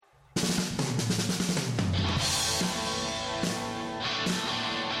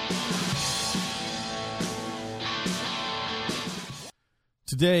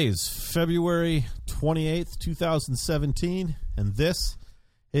Today is February 28th, 2017, and this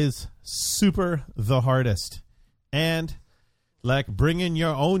is Super the Hardest. And like bringing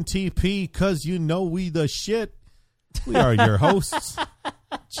your own TP because you know we the shit, we are your hosts,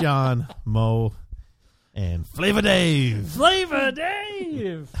 John, Mo, and Flavor Dave. Flavor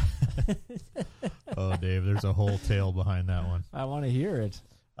Dave! Oh, Dave, there's a whole tale behind that one. I want to hear it.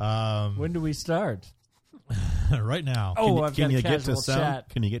 When do we start? Right now. Oh, I've got a get to casual chat.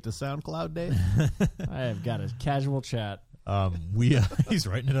 Can you get to SoundCloud, Dave? I have got a casual chat. He's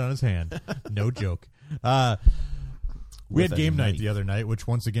writing it on his hand. No joke. We had game night the other night, which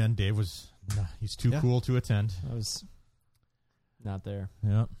once again, Dave he's too cool to attend. I was not there.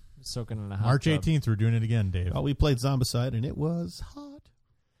 Yeah. Soaking in a hot March tub. 18th, we're doing it again, Dave. Well, we played Zombicide, and it was hot.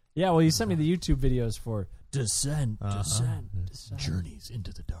 Yeah, well, you sent me the YouTube videos for Descent. Journeys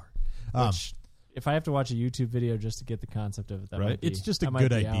into the dark. Which, if I have to watch a YouTube video just to get the concept of it, that Right. might be, It's just a I might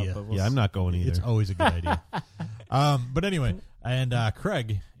good be idea. out, but we'll Yeah, I'm not going either. It's always a good idea. But anyway, and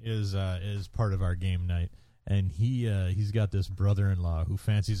Craig is part of our game night, and he's got this brother-in-law who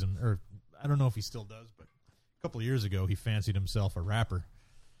fancies him, or I don't know if he still does, but a couple of years ago he fancied himself a rapper.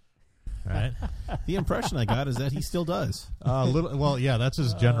 Right? The impression I got is that he still does. Well, yeah, that's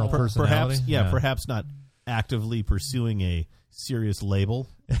his general personality. Perhaps not actively pursuing a serious label.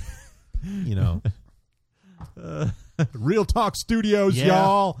 You know. Real Talk Studios, Yeah.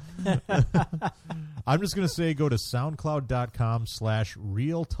 y'all. I'm just going to say go to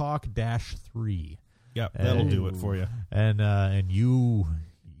soundcloud.com/realtalk-3. Yep, that'll do it for you. And you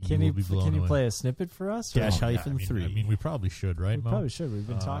Can will you be blown can you away. play a snippet for us? Dash Or- hyphen 3. I mean, we probably should, right, We Mo? probably should. We've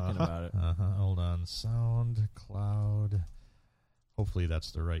been talking about it. Hold on. SoundCloud. Hopefully that's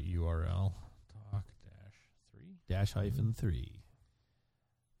the right URL. Talk-3. Dash hyphen 3.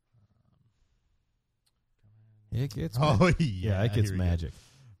 It gets Yeah, it gets here we go. magic.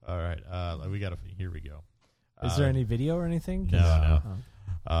 All right. Here we go. Is there any video or anything? No.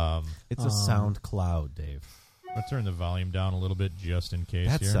 Oh. It's a SoundCloud, Dave. Let's turn the volume down a little bit just in case.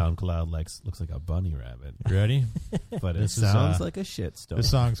 That here. SoundCloud looks like a bunny rabbit, Ready? but it This is, sounds like a shitstorm. This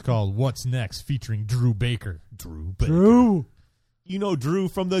song's called "What's Next," featuring Drew Baker. Drew Baker. Drew! You know Drew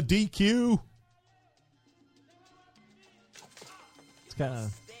from the DQ. It's kind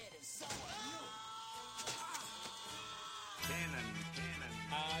of...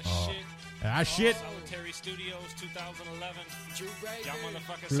 Shit. Solitary Studios 2011. Drew Baker. Y'all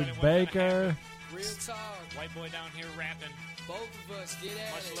motherfuckers Drew said it wasn't Baker. gonna happen. Real talk. White boy down here rapping. Both of us get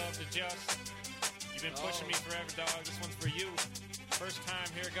at Much it. love to Just. You've been pushing me forever, dog. This one's for you. First time,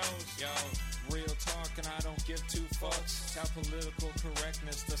 here it goes. Yo, real talk and I don't give two fucks. Tell political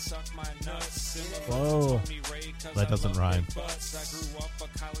correctness to suck my nuts. Whoa. That doesn't rhyme. Butts. I grew up a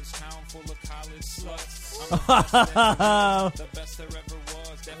college town full of college sluts. I'm the best there ever was.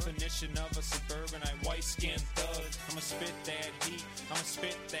 Definition of a suburbanite white-skinned thug. I'ma spit that heat. I'ma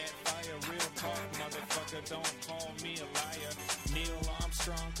spit that fire. Real talk, motherfucker. Don't call me a liar. Neil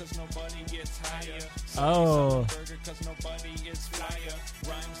Armstrong, cause nobody gets higher. Oh. Burger, cause nobody is flyer.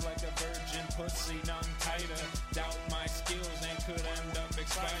 Rhymes like a virgin pussy, none tighter. Doubt my skills and could end up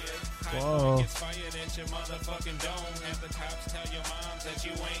expired. Whoa. Gets fired at your motherfucking dome. Have the cops tell your moms that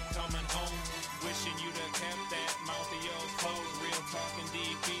you ain't coming home. Wishing you'd have kept that mouth of yours closed. Real talking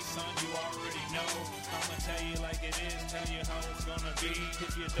DP, son, you already know. I'ma tell you like it is, tell you how it's gonna be.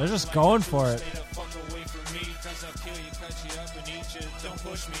 If you They're don't just like going the for truth, it. Stay the fuck away from me, cause I'll kill you, cut you up and eat you. Don't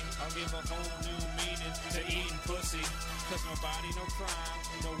push me, I'll give a whole new meaning to eating pussy. Cause no body, no crime,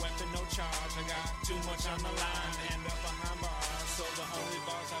 no weapon, no charge. I got too much on the line, end up behind bars. So the only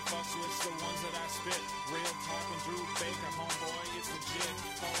bars I fucks with, the ones that I spit. Real talking Drew Baker, homeboy, it's legit.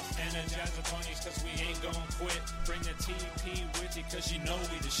 Call us Energizer Bunnies, cause we ain't gon' quit. Bring the TP with you, cause you know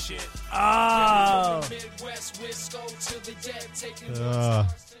we the shit. Oh! Midwest, Wisco to the dead, taking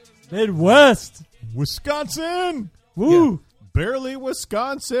Midwest! Wisconsin. Woo! Barely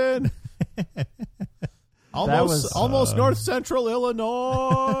Wisconsin. Almost north central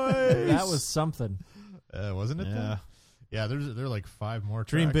Illinois. That was something. Wasn't it? Yeah. Then? Yeah. There are like 5 more.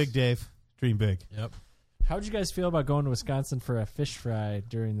 Dream tracks. big, Dave. Dream big. Yep. How'd you guys feel about going to Wisconsin for a fish fry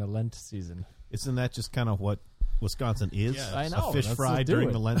during the Lent season? Isn't that just kind of what Wisconsin is? Yeah, I know. A fish Let's fry do during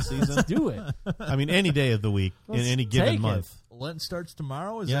it. the Lent season. Let's do it. I mean, any day of the week in Let's any take given it. month. Lent starts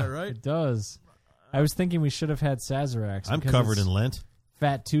tomorrow. Is Yeah. that right? It does. I was thinking we should have had Sazeracs. I'm because covered it's in Lent.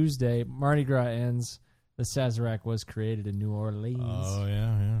 Fat Tuesday. Mardi Gras ends. The Sazerac was created in New Orleans. Oh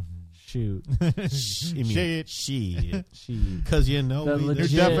yeah. Shoot. You mean Shit. she. She. Because you know The we Your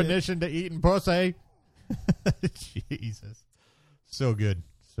legit- definition to eating pussy. Jesus. So good.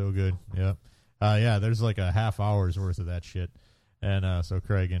 So good. Yep. Yeah, there's like a half hour's worth of that shit. And so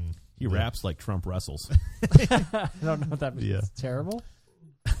Craig and He raps like Trump wrestles. I don't know what that means. Yeah. It's terrible.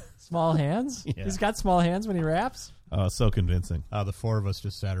 Small hands? Yeah. He's got small hands when he raps? Oh, so convincing. the four of us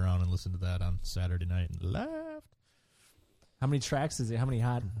just sat around and listened to that on Saturday night and laughed. How many tracks is it? How many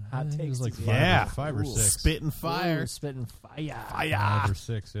hot It takes? was like does he five, have? Yeah. five or six. Spitting fire. Ooh, spitting fire. Five or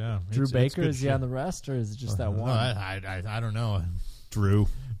six, yeah. Drew It's Baker, good is he shit. on the rest, or is it just that No, one? I don't know. Drew.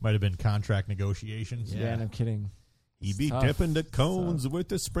 Might have been contract negotiations. Yeah, no kidding. He be Tough. dipping the cones with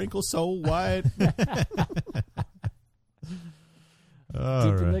the sprinkle so white.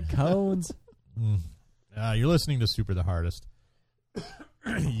 All Deep in right. the cones. You're listening to Super the Hardest.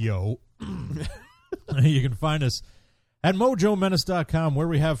 Yo. You can find us at mojomenace.com where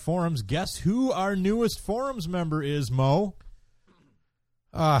we have forums. Guess who our newest forums member is, Mo?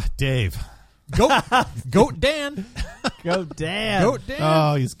 Dave. Goat Dan. Go Dan. Goat Dan.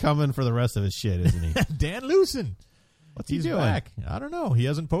 Oh, he's coming for the rest of his shit, isn't he? Dan Lewson. What's He's he doing? back. I don't know. He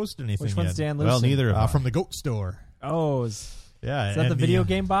hasn't posted anything Which yet. one's Dan Lucen? Well, neither of us. From the Goat Store. Oh, is Yeah. that and the video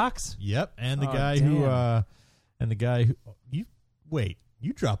game box? Yep. And the Oh, guy damn.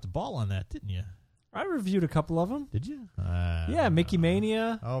 you dropped the ball on that, didn't you? I reviewed a couple of them. Did you? Yeah, Mickey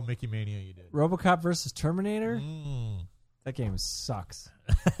Mania, Oh, Mickey Mania, you did. RoboCop versus Terminator. Mm. That game sucks.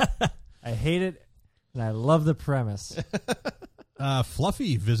 I hate it, and I love the premise.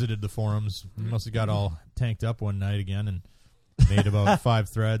 Fluffy visited the forums. He must have got all tanked up one night again and made about 5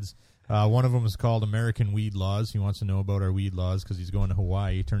 threads. One of them is called American Weed Laws. He wants to know about our weed laws because he's going to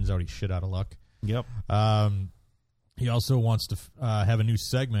Hawaii. Turns out he's shit out of luck. Yep. He also wants to have a new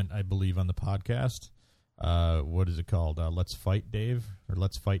segment, I believe, on the podcast. What is it called? Let's Fight Dave or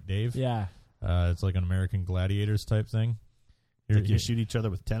Let's Fight Dave. Yeah, It's like an American Gladiators type thing. Did you shoot each other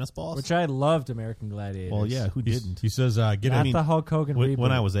with tennis balls? which I loved American Gladiators. Well, yeah, who didn't? He says, get Not a, the Hulk Hogan When reboot.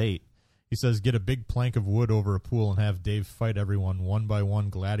 I was 8. he says, get a big plank of wood over a pool and have Dave fight everyone one by one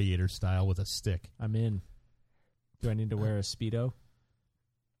gladiator style with a stick. I'm in. Do I need to wear a Speedo?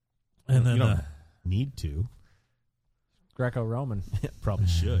 And then you don't need to. Greco-Roman. Probably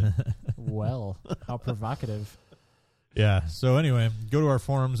should. Well, how provocative. yeah. So anyway, go to our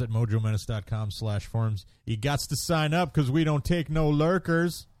forums at mojomenace.com/forums. You gots to sign up because we don't take no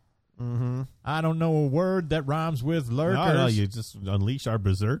lurkers. Mm-hmm. I don't know a word that rhymes with lurkers. No, you just unleash our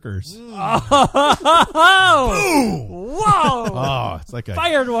berserkers. Oh! Whoa! Oh, it's like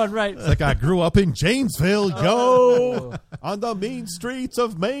Fired one right. It's like I grew up in Janesville, yo, on the mean streets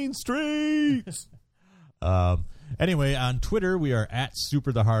of Main Street. Anyway, on Twitter, we are at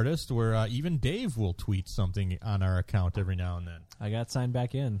Super the Hardest, where even Dave will tweet something on our account every now and then. I got signed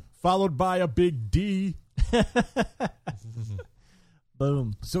back in. Followed by a big D.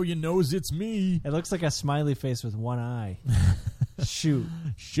 Boom. So you knows it's me. It looks like a smiley face with one eye. Shoot.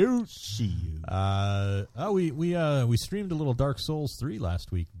 Shoot. Shoot. We streamed a little Dark Souls 3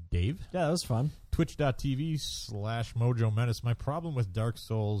 last week, Dave. Yeah, that was fun. Twitch.tv/Mojo Menace. My problem with Dark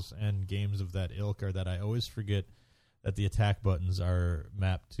Souls and games of that ilk are that I always forget that the attack buttons are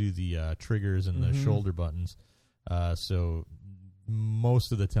mapped to the triggers and the shoulder buttons. So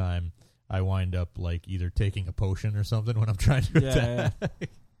most of the time, I wind up like either taking a potion or something when I'm trying to attack.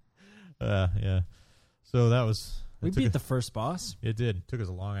 Yeah. So that was... We beat the first boss. It did. It took us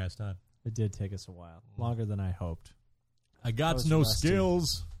a long ass time. It did take us a while. Longer than I hoped. I got was no rusty.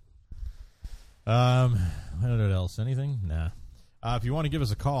 skills. What else? Anything? Nah. If you want to give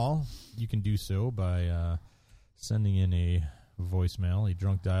us a call, you can do so by sending in a voicemail, a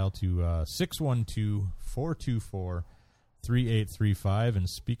drunk dial to 612-424-3835. And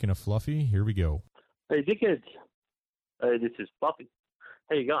speaking of Fluffy, here we go. Hey, dickheads. Hey, this is Fluffy.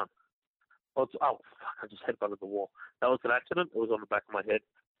 How you going? Oh, fuck, I just headbutted the wall. That was an accident. It was on the back of my head.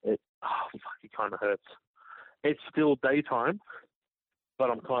 It kind of hurts. It's still daytime,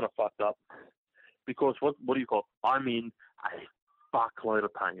 but I'm kind of fucked up. Because, what do you call it? I'm in a fuckload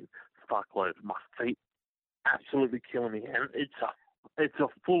of pain. Fuckload. My feet absolutely killing me. And it's a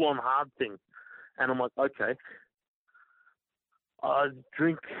full-on hard thing. And I'm like, okay. I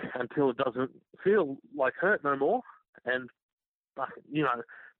drink until it doesn't feel like hurt no more. And, you know...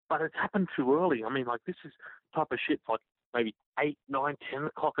 But it's happened too early. I mean, like, this is type of shit like maybe 8, 9, 10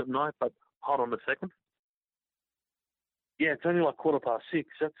 o'clock at night, but hold on a second. Yeah, it's only like 6:15.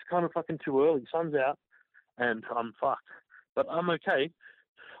 That's kind of fucking too early. Sun's out, and I'm fucked. But I'm okay.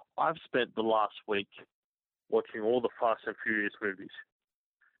 I've spent the last week watching all the Fast and Furious movies.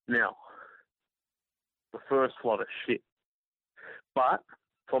 Now, the first lot of shit. But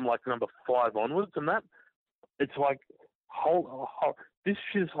from, like, number 5 onwards and that, it's like, this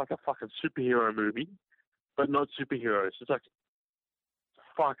shit is like a fucking superhero movie, but not superheroes. It's like,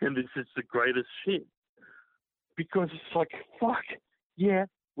 fucking, this is the greatest shit. because it's like, fuck, yeah,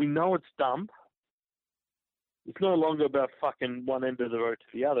 we know it's dumb. It's no longer about fucking one end of the road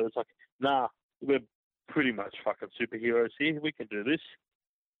to the other. It's like, nah, we're pretty much fucking superheroes here. We can do this.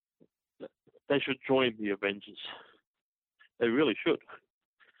 They should join the Avengers. They really should.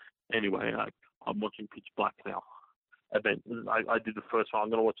 Anyway, I'm watching Pitch Black now. I did the first one. I'm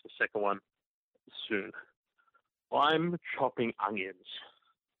going to watch the second one soon. I'm chopping onions.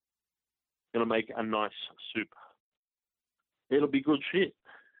 Going to make a nice soup. It'll be good shit.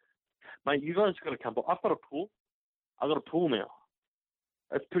 Mate, you guys got to come. I've got a pool. I've got a pool now.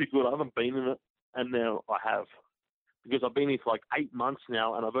 That's pretty good. I haven't been in it, and now I have. Because I've been here for like 8 months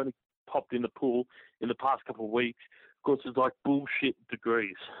now, and I've only popped in the pool in the past couple of weeks because it's like bullshit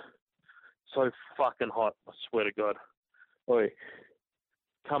degrees. So fucking hot, I swear to God. Oi,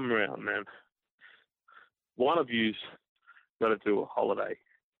 come around, man. One of you's got to do a holiday.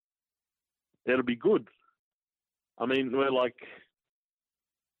 It'll be good. I mean, we're like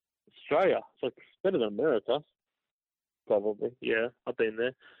Australia. It's like better than America. Probably, yeah. I've been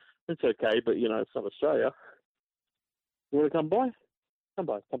there. It's okay, but you know, it's not Australia. You want to come by? Come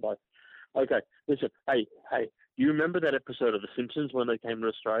by. Okay, listen. Hey, you remember that episode of The Simpsons when they came to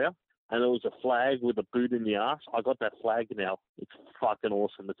Australia? And there was a flag with a boot in the ass? I got that flag now. It's fucking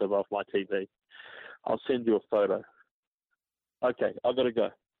awesome. It's above my TV. I'll send you a photo. Okay, I've got to go.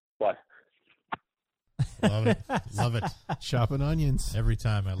 Bye. Love it. Chopping onions. Every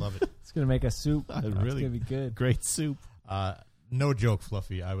time. I love it. It's going to make a soup. It's Really going to be good. great soup. No joke,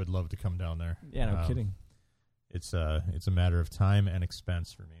 Fluffy. I would love to come down there. Yeah, no kidding. It's a matter of time and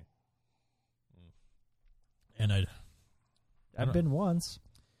expense for me. And I've been once.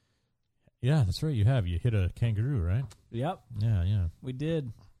 Yeah, that's right. You have. You hit a kangaroo, right? Yep. Yeah. We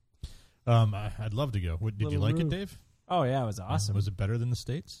did. I'd love to go. Did you like it, Dave? Oh, yeah, it was awesome. Was it better than the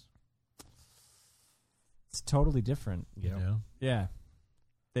States? It's totally different. Yeah. Yeah.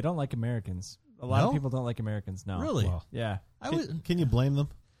 They don't like Americans. A lot of people don't like Americans. No. Really? Well, Yeah. can you blame them?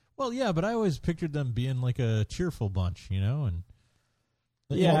 Well, yeah, but I always pictured them being like a cheerful bunch, you know? And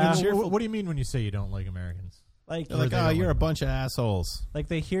Yeah. What do you mean when you say you don't like Americans? Like, They're like, they oh, don't you're like a bunch of assholes. like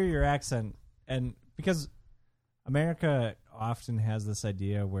they hear your accent, and because America often has this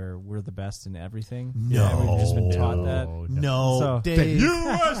idea where we're the best in everything. No. We've just been taught that. No, So- Dave.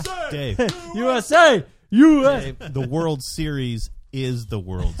 USA! Dave. USA! Dave, the World Series is the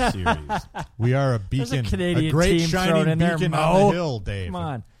World Series. We are a There's a beacon, Canadian great team shining thrown in there, beacon Mo. on the hill, Dave. Come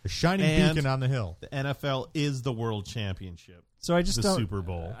on. A shining And- beacon on the hill. The NFL is the World Championship. So I just The don't. Super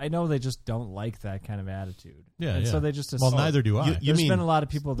Bowl. I know they just don't like that kind of attitude. Yeah, and yeah. so they just Well, assume. neither do I. You There's mean, been a lot of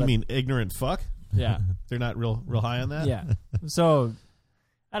people that. you mean ignorant fuck? Yeah. They're not real high on that? Yeah. So,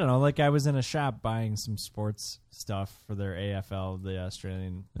 I don't know. Like, I was in a shop buying some sports stuff for their AFL, the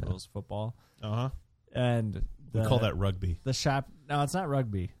Australian Rules Football. Uh-huh. And We call that rugby. the shop. No, it's not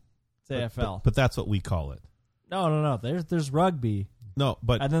rugby. It's AFL. But that's what we call it. No. There's rugby, No,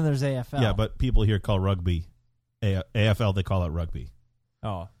 but and then there's AFL. yeah, but people here call rugby AFL. They call it rugby.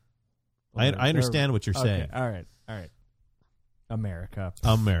 Oh. I understand what you're saying. Okay. All right. America.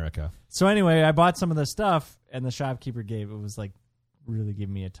 America. So anyway, I bought some of the stuff, and the shopkeeper was like really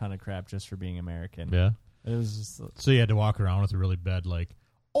giving me a ton of crap just for being American. Yeah. It was just. So you had to walk around with a really bad, like,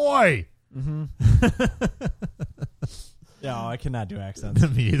 oi! Mm-hmm. Yeah, I cannot do accents.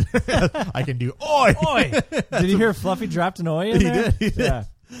 Me either. I can do oi! Oi! Did you hear Fluffy dropped an oi in there? He did.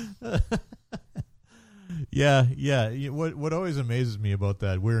 Yeah. Yeah. What always amazes me about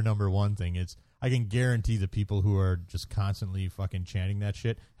that "we're number one" thing is I can guarantee the people who are just constantly fucking chanting that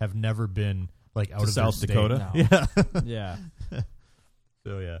shit have never been like out To of South their state. Dakota? Yeah. Yeah.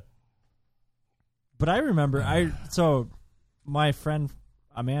 So yeah. But I remember, so my friend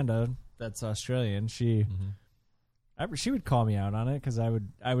Amanda, that's Australian, she would call me out on it because I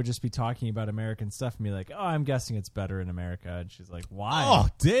would just be talking about American stuff and be like, oh, I'm guessing it's better in America. And she's like, why? Oh,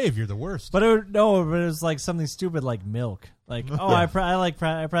 Dave, you're the worst. But it was like something stupid like milk. Like, oh, I probably like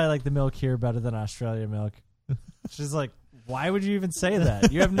the milk here better than Australia milk. She's like, why would you even say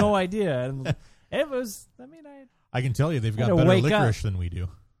that? You have no idea. And it was, I can tell you they've got to better wake licorice than we do.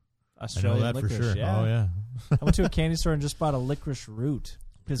 Australian I know that licorice, for sure. yeah. Oh yeah. I went to a candy store and just bought a licorice root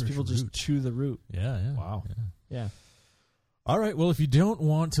because people just chew the root. Yeah. Wow. Yeah. All right. Well, if you don't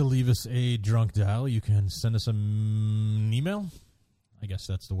want to leave us a drunk dial, you can send us an email. I guess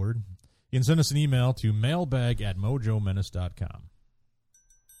that's the word. You can send us an email to mailbag@mojomenace.com.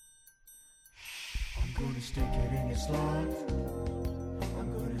 I'm gonna stick it in your slot.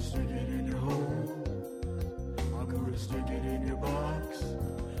 I'm gonna stick it in your hole. I'm gonna stick it in your box.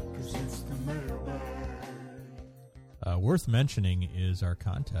 'Cause it's the mailbag. Worth mentioning is our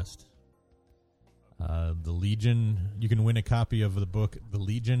contest. The Legion. You can win a copy of the book, The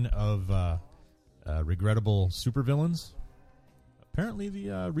Legion of Regrettable Supervillains. Apparently,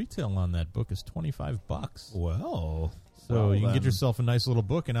 the retail on that book is $25. Well, so you can get yourself a nice little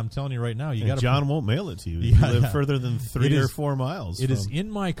book, and I'm telling you right now, you got to. John won't mail it to you. You live further than 3 or 4 miles. It is in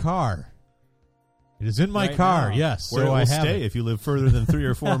my car. It is in my Right car. now. Yes, Where so it will I have stay it. if you live further than 3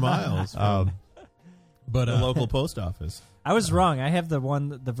 or 4 miles from But the local post office. I was wrong. I have the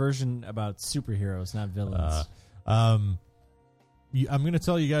version about superheroes, not villains. I'm going to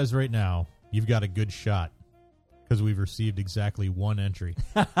tell you guys right now, you've got a good shot because we've received exactly 1 entry,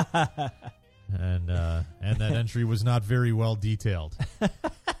 and that entry was not very well detailed. So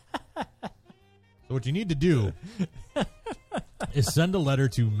what you need to do is send a letter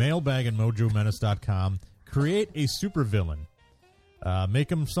to mailbag@mojomenace.com. Create a supervillain. Make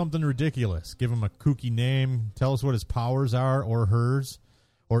him something ridiculous. Give him a kooky name. Tell us what his powers are, or hers,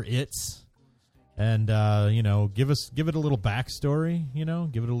 or its, and give it a little backstory.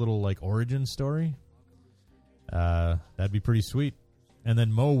 Give it a little like origin story. That'd be pretty sweet. And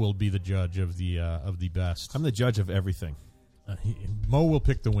then Mo will be the judge of the best. I'm the judge of everything. Mo will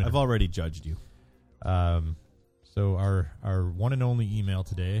pick the winner. I've already judged you. So our one and only email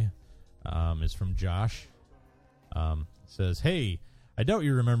today is from Josh. Says, "Hey, I doubt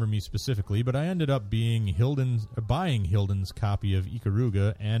you remember me specifically, but I ended up buying Hilden's copy of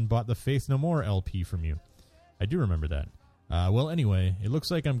Ikaruga and bought the Faith No More LP from you. I do remember that. Well, anyway, it looks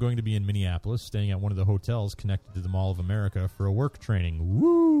like I'm going to be in Minneapolis, staying at one of the hotels connected to the Mall of America for a work training.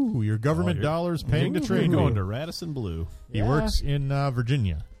 Woo! Your government dollars paying to train me. Going to Radisson Blue. He works in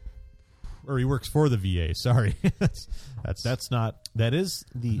Virginia. Or he works for the VA. Sorry. That is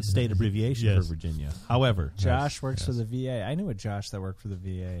the state abbreviation for Virginia. However, Josh works for the VA. I knew a Josh that worked for the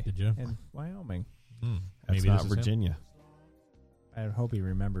VA. Did you? In Wyoming. that's Maybe not this is him. Virginia. I hope he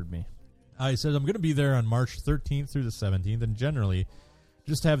remembered me. He says, I'm going to be there on March 13th through the 17th, and generally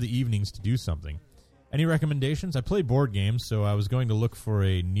just have the evenings to do something. Any recommendations? I play board games, so I was going to look for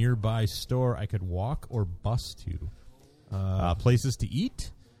a nearby store I could walk or bus to. Places to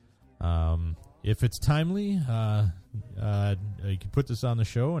eat. If it's timely, you can put this on the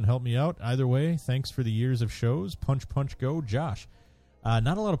show and help me out. Either way, thanks for the years of shows. Punch, punch, go, Josh.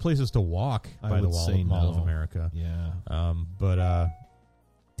 Not a lot of places to walk by the Mall of America. Yeah. But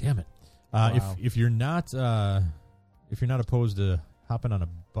damn it. Wow. If you're not opposed to hopping on a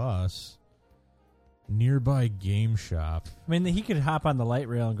bus, nearby game shop. I mean, he could hop on the light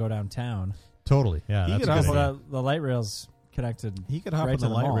rail and go downtown. Totally, yeah. He That's could a good hop idea. The light rail's connected. He could hop right on the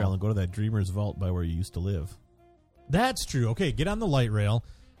to light mall. rail and go to that Dreamer's Vault by where you used to live. That's true. Okay, get on the light rail.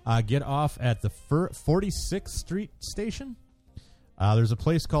 Get off at the 46th Street station. There's a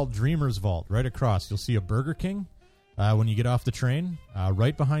place called Dreamer's Vault right across. You'll see a Burger King when you get off the train.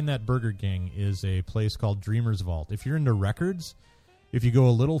 Right behind that Burger King is a place called Dreamer's Vault. If you're into records, if you go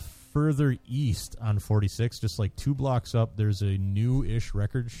a little further east on 46, just like 2 blocks up, there's a new-ish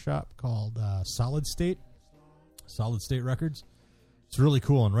record shop called Solid State Records. It's really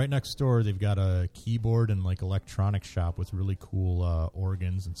cool, and right next door they've got a keyboard and like electronic shop with really cool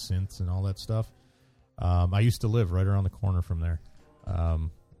organs and synths and all that stuff. I used to live right around the corner from there.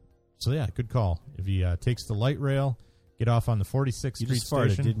 So yeah, good call. If he takes the light rail, get off on the 46th You Street just farted,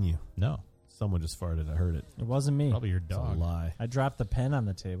 station. didn't you? No, Someone just farted. I heard it. It wasn't me. probably your It's a dog. lie. I dropped the pen on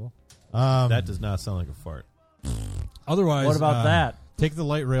the table. That does not sound like a fart. Otherwise, What about that? Take the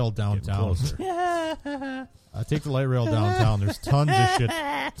light rail downtown. closer. Take the light rail downtown. There's tons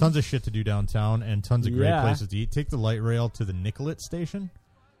of shit to do downtown, and tons of great Yeah. places to eat. Take the light rail to the Nicollet station,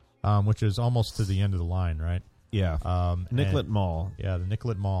 which is almost to the end of the line, right? Yeah. Nicollet Mall. Yeah, the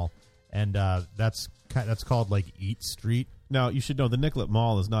Nicollet Mall, and that's called like Eat Street. Now, you should know the Nicollet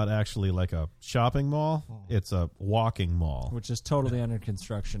Mall is not actually like a shopping mall. It's a walking mall. Which is totally under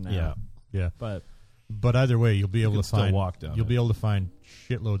construction now. Yeah, But either way, you'll be able can to still find walk down You'll it. be able to find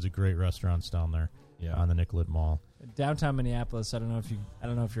shitloads of great restaurants down there. Yeah. On the Nicollet Mall. downtown Minneapolis, I don't know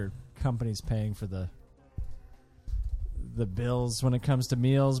if your company's paying for the bills when it comes to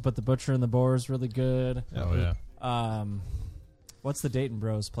meals, but the Butcher and the Boar is really good. Oh yeah. What's the Dayton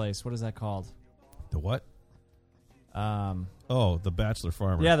Bros place? What is that called? The what? Oh, the Bachelor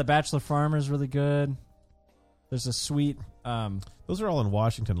Farmer. Yeah, the Bachelor Farmer is really good. There's a sweet. Those are all in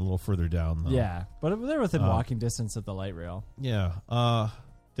Washington, a little further down, though. Yeah, but they're within walking distance of the light rail. Yeah.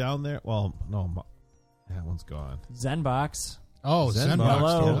 Down there. Well, no, that one's gone. Zen Box. Oh, Zen Zenbox.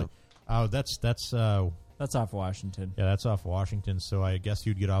 Hello. Yeah. Oh, that's That's off Washington. yeah, that's off Washington. So I guess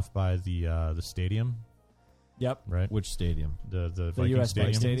you'd get off by the stadium, Yep. right? Which stadium? The Viking US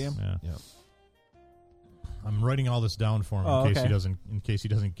Bike Stadium. Stadium? Yeah. Yep. I'm writing all this down for him Oh, in case okay. he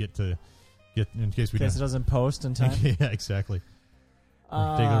doesn't get to in case we In case it don't. doesn't post in time. Yeah, exactly. Take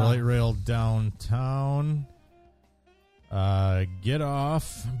the light rail downtown. Get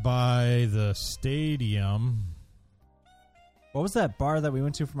off by the stadium. What was that bar that we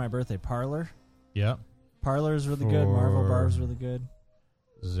went to for my birthday? Parlor? Yep. Parlor is really good. Marvel Bar is really good.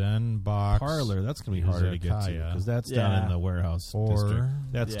 Zen Box. Parlor, that's going to be harder to get to because that's down in the warehouse district.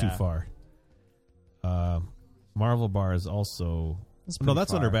 That's too far. Marvel Bar is also... No,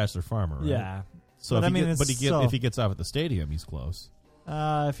 that's under Bachelor Farmer, right? Yeah. So but if he gets off at the stadium, he's close.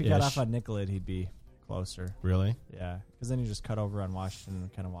 If he got off on Nicollet, he'd be closer. Really? Yeah, because then you just cut over on Washington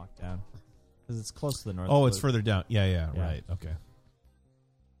and kind of walk down. Because it's close to the north. Oh, it's further down. Yeah, right. Okay.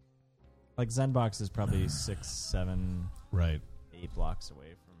 Like Zenbox is probably 6, 7, right, 8 blocks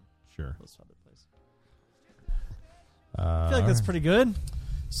away from those other places. I feel like that's pretty good.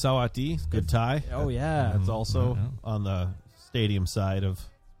 Sawati, good Thai. Oh, yeah. That's also on the stadium side of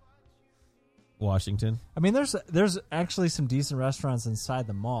Washington. I mean, there's actually some decent restaurants inside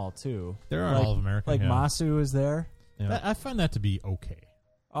the mall, too. There are Mall of America. Like Masu is there. Yeah. I find that to be okay.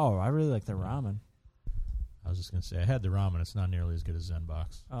 Oh, I really like their ramen. I was just going to say, I had the ramen. It's not nearly as good as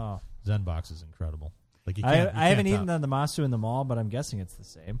Zenbox. Oh. Zenbox is incredible. Like you I can't haven't top. eaten the Masu in the mall, but I'm guessing it's the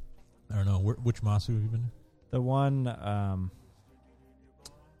same. I don't know. Which Masu have you been to? The one...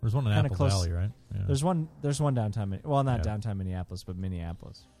 There's one in kinda Apple close. Valley, right? Yeah. There's one downtown. Well, not downtown Minneapolis, but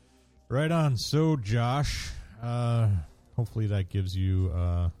Minneapolis. Right on. So, Josh, hopefully that gives you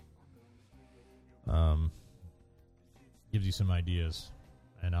some ideas.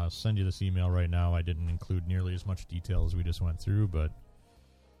 And I'll send you this email right now. I didn't include nearly as much detail as we just went through, but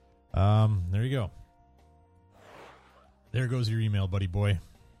there you go. There goes your email, buddy boy.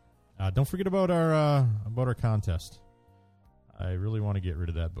 Don't forget about our contest. I really want to get rid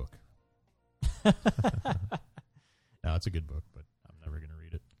of that book. No, it's a good book, but I'm never going to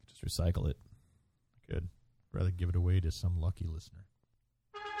read it. Just recycle it. Good. Rather give it away to some lucky listener.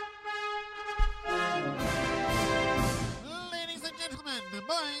 Ladies and gentlemen,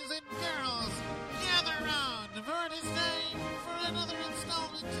 boys and girls, gather round for it is time for another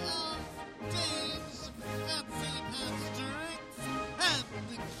installment of Dave's Fancy Pants Drinks and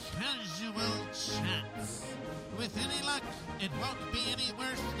Casual Chats. With any luck, it won't be any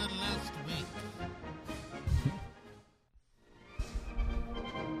worse than last week.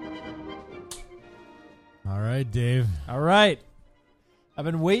 All right, Dave. All right. I've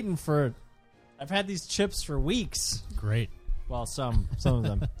been waiting for... I've had these chips for weeks. Great. Well, some of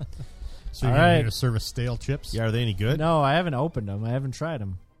them. So you're going to serve us stale chips? Yeah, are they any good? No, I haven't opened them. I haven't tried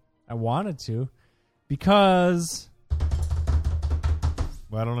them. I wanted to because...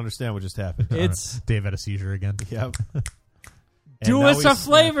 Well, I don't understand what just happened. It's... Dave had a seizure again. Yep. Do us a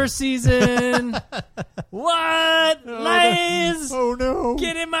flavor season. What? Lay's. Oh, no.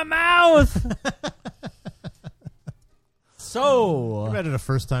 Get in my mouth. So. Imagine a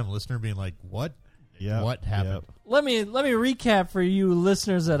first-time listener being like, what? Yeah. What happened? Let me recap for you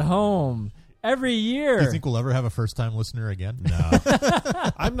listeners at home. Every year. Do you think we'll ever have a first-time listener again? No.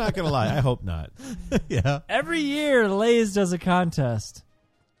 I'm not going to lie. I hope not. Yeah. Every year, Lay's does a contest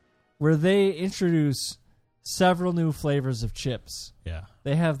where they introduce several new flavors of chips. Yeah.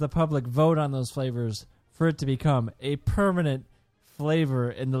 They have the public vote on those flavors for it to become a permanent flavor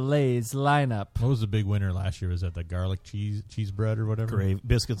in the Lay's lineup. What was the big winner last year? Was that the garlic cheese bread or whatever?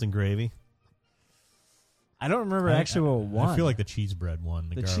 Biscuits and gravy. I don't remember actually what won. I feel like the cheese bread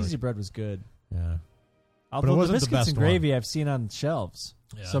won. The cheesy bread was good. Yeah. Although wasn't the the biscuits best and gravy I've seen on shelves.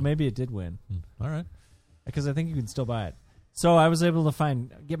 Yeah. So maybe it did win. All right. Because I think you can still buy it. So I was able to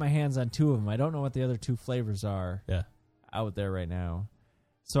get my hands on 2 of them. I don't know what the other 2 flavors are out there right now.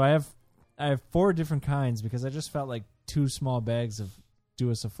 So I have 4 different kinds because I just felt like 2 small bags of Do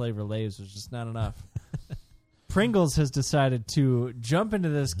Us a Flavor Lay's was just not enough. Pringles has decided to jump into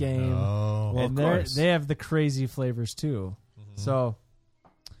this game, and they have the crazy flavors too. Mm-hmm. So,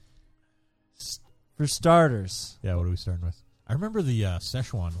 for starters, what are we starting with? I remember the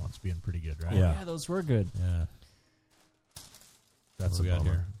Szechuan ones being pretty good, right? Yeah, those were good. Yeah, that's what we got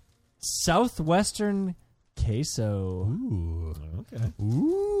here. Southwestern queso. Ooh, okay.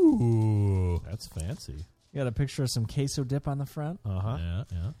 Ooh, that's fancy. You got a picture of some queso dip on the front. Yeah.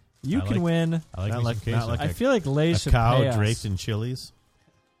 You can win. I like not queso. like I feel like Lay's should cow pay us. draped in chilies.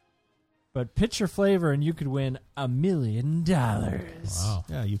 But pitch your flavor and you could win $1 million. Wow.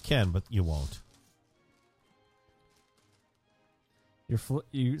 Yeah, you can, but you won't. You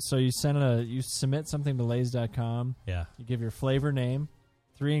submit something to Lay's.com. Yeah. You give your flavor name,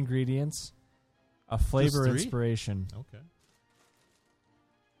 3 ingredients, a flavor 3? inspiration. Okay.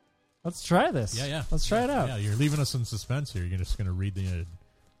 Let's try this. Yeah. Let's try it out. Yeah, you're leaving us in suspense here. You're just going to read the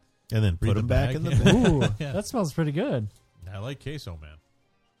And then Read put the them back bag. in the bag. Ooh, Yeah. that smells pretty good. I like queso, man.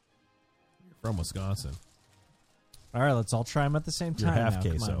 From Wisconsin. All right, let's all try them at the same You're time. half now.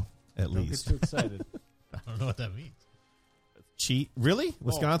 Come queso, on. at Don't least. get too excited. I don't know what that means. Really?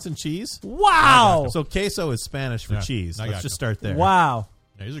 Wisconsin cheese? Wow! So queso is Spanish for Yeah, cheese. I Let's got just you. start there. Wow!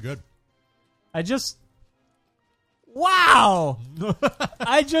 Yeah, these are good. Wow!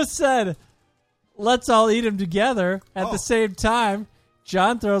 I just said, let's all eat them together at the same time.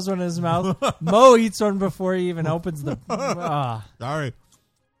 John throws one in his mouth. Mo eats one before he even opens the. Sorry.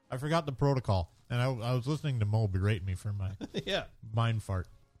 I forgot the protocol. And I was listening to Mo berate me for my Yeah. mind fart.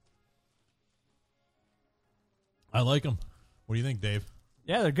 I like them. What do you think, Dave?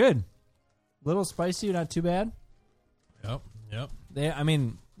 Yeah, they're good. Little spicy, not too bad. Yep. I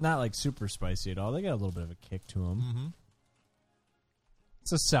mean, not like super spicy at all. They got a little bit of a kick to them. Mm-hmm.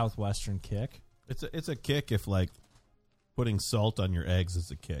 It's a southwestern kick. It's a kick if, like, putting salt on your eggs is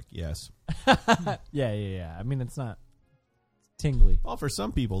a kick, yes. Yeah. I mean, it's not tingly. Well, for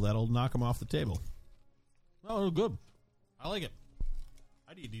some people, that'll knock them off the table. Oh, they're good. I like it.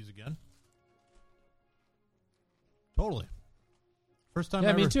 I'd eat these again. Totally. First time.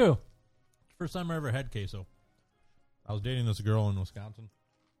 Yeah, me too. First time I ever had queso. I was dating this girl in Wisconsin,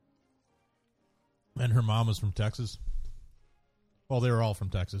 and her mom was from Texas. Well, they were all from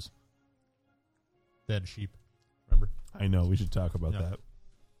Texas. They had sheep. Remember? I know. We should talk about Yeah.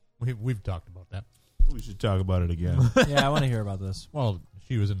 that. We've talked about that. We should talk about it again. Yeah, I want to hear about this. Well,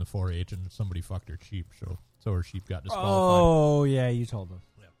 she was in the 4-H, and somebody fucked her sheep, so her sheep got disqualified. Oh, yeah, you told us.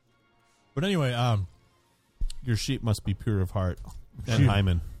 But anyway, Your sheep must be pure of heart. And Sheep.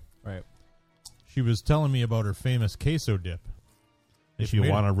 hymen. Right. she was telling me about her famous queso dip. And If you made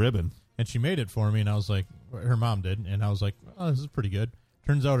want it- a ribbon. And she made it for me, and I was like, her mom did, and I was like, oh, this is pretty good.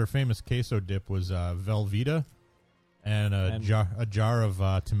 Turns out her famous queso dip was Velveeta and a jar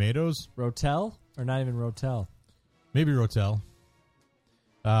of tomatoes. Rotel? Or not even Rotel? Maybe Rotel.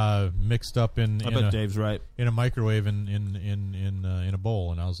 Mixed up in I bet Dave's right. in a microwave in a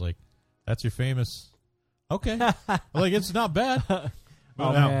bowl, and I was like, "That's your famous." Okay, like it's not bad.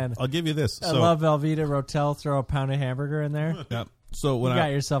 Oh, Now, man. I'll give you this. I love Velveeta Rotel. Throw a pound of hamburger in there. Yeah. So You when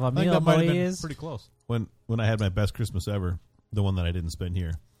got yourself a I think meal, that might have been boys. pretty close. when I had my best Christmas ever, the one that I didn't spend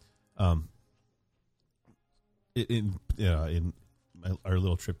here, in our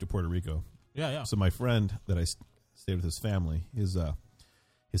little trip to Puerto Rico. Yeah. So my friend that I stayed with his family, his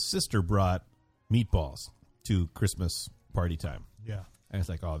sister brought meatballs to Christmas party time. Yeah. And it's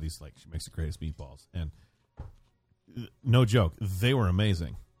like, oh, these, like, she makes the greatest meatballs. And no joke, they were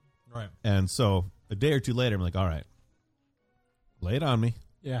amazing. Right. And so a day or two later, I'm like, all right, lay it on me.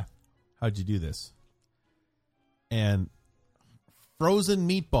 Yeah. How'd you do this? And frozen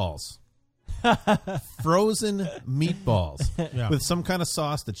meatballs. Frozen meatballs Yeah. with some kind of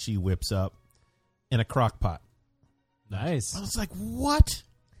sauce that she whips up in a crock pot. Nice. I was like, what?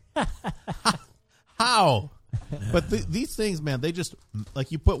 How? But these things, man, they just,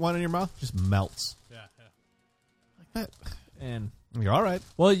 like, you put one in your mouth, just melts. Yeah. Like that. And You're all right.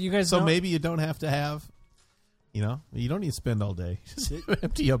 well, you guys So know, maybe you don't have to have, you don't need to spend all day. Just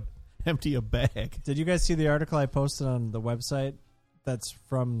empty a bag. did you guys see the article I posted on the website that's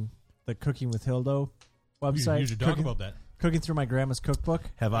from the Cooking with Hildo website? You should talk Cooking- about that. Cooking through my grandma's cookbook.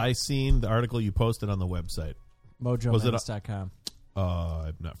 Have I seen the article you posted on the website? MojoMenace.com.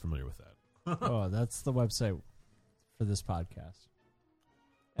 I'm not familiar with that. Oh, that's the website for this podcast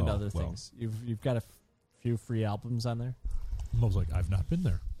and Oh, other well. things. You've got a few free albums on there. I was like, I've not been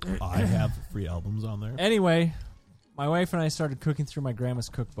there. I have free albums on there. Anyway, my wife and I started cooking through my grandma's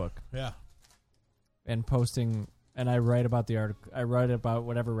cookbook Yeah. and posting. And I write about the article. I write about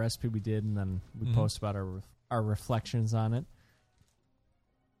whatever recipe we did, and then we Mhm. post about our reflections on it.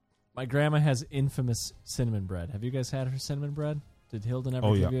 My grandma has infamous cinnamon bread. Have you guys had her cinnamon bread? Did Hilden ever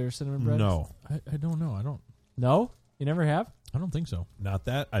Oh, give yeah. you her cinnamon bread? No, I don't know. No? You never have? I don't think so. not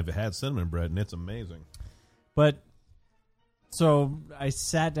that. I've had cinnamon bread, and it's amazing. But so I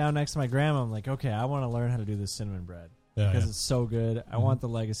sat down next to my grandma. I'm like, okay, I want to learn how to do this cinnamon bread Yeah. because it's so good. I want the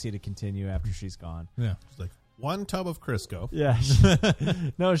legacy to continue after she's gone. Yeah. It's like 1 tub of Crisco. Yeah.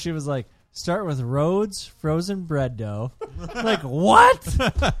 No, she was like, start with Rhodes frozen bread dough. I'm like, what?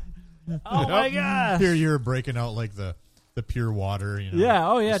 Oh my god! Here you're breaking out like the pure water. Yeah.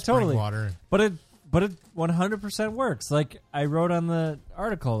 Oh yeah. the spring Totally. Water. But it 100% works. Like I wrote on the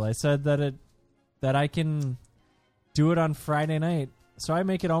article, I said that I can do it on Friday night. So I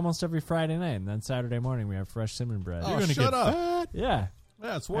make it almost every Friday night, and then Saturday morning we have fresh cinnamon bread. Oh, You're gonna shut get up. fat. Yeah.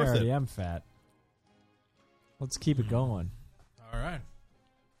 Yeah, it's I worth already it. am fat. Let's keep it going. All right.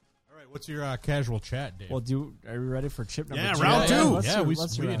 What's your casual chat, Dave? Well, are you ready for chip number Yeah, 2? round two.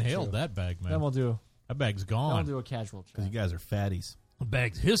 Let's do we round inhaled 2. that bag, man. Then we'll do. That bag's Then we'll gone. do a casual Because chat. you guys are fatties. The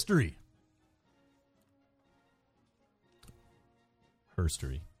bag's history.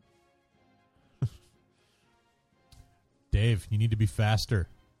 Herstory. Dave, you need to be faster.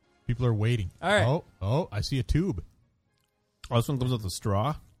 People are waiting. All right. Oh, I see a tube. Oh, this one comes with a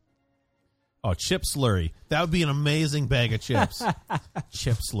straw. Oh, chip slurry. That would be an amazing bag of chips.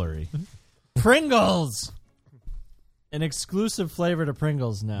 Chip slurry. Pringles. An exclusive flavor to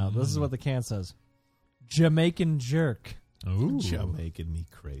Pringles now. This is what the can says. Jamaican jerk. Ooh. You're making me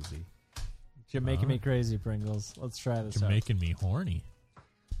crazy. You're making me crazy, Pringles. Let's try this You're out. making me horny.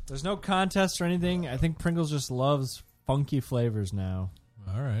 There's no contest or anything. I think Pringles just loves funky flavors now.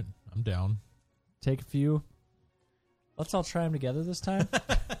 All right. I'm down. Take a few. Let's all try them together this time.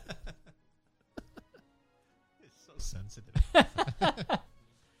 It's so sensitive.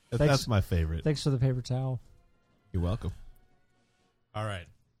 That's my favorite. Thanks for the paper towel. You're welcome. All right.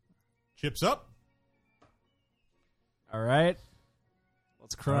 Chips up. All right.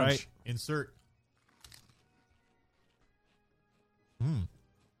 Let's crunch. All right. Insert.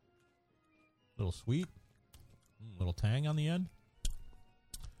 Little sweet. Little tang on the end.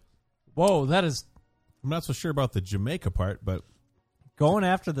 Whoa, that is I'm not so sure about the Jamaica part, but going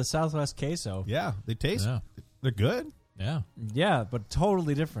after the Southwest queso. yeah, they taste. Yeah. They're good. Yeah. Yeah, but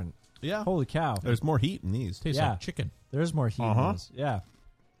totally different. Yeah. Holy cow. There's more heat in these. Tastes Yeah. like chicken. There's more heat in Uh-huh. those. Yeah.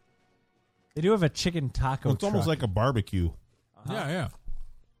 They do have a chicken taco It's almost truck. like a barbecue. Yeah, yeah.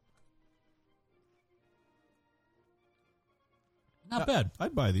 Not bad.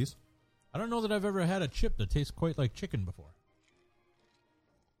 I'd buy these. I don't know that I've ever had a chip that tastes quite like chicken before.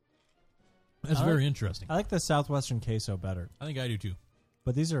 That's I like- very interesting. I like the Southwestern queso better. I think I do too.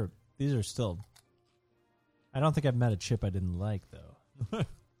 But these are still. I don't think I've met a chip I didn't like though.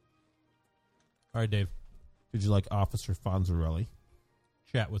 All right, Dave. Did you like Officer Fonzarelli?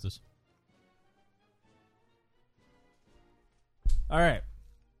 Chat with us. All right.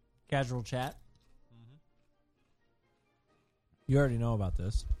 Casual chat. You already know about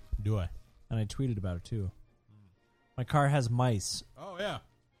this, Do I? and I tweeted about it too. My car has mice. Oh, yeah.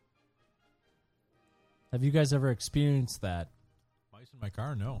 Have you guys ever experienced that? Mice in my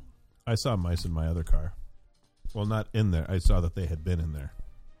car? No. I saw mice in my other car. Well, not in there. I saw that they had been in there.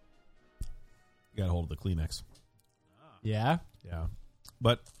 Got a hold of the Kleenex. Yeah. Yeah.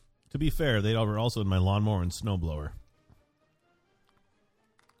 But to be fair, they were also in my lawnmower and snowblower.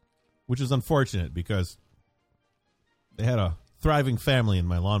 Which is unfortunate because they had a thriving family in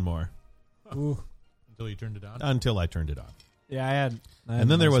my lawnmower Ooh. Until you turned it on? until I turned it on. Yeah, I had. And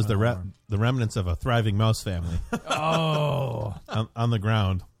then there mice was in my the lawnmower. the remnants of a thriving mouse family Oh. on the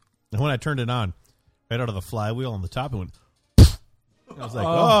ground. And when I turned it on, right out of the flywheel on the top, it went. I was like,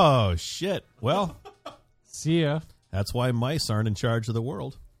 oh shit. Well, See ya. that's why mice aren't in charge of the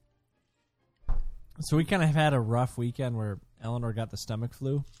world. So we kind of had a rough weekend where Eleanor got the stomach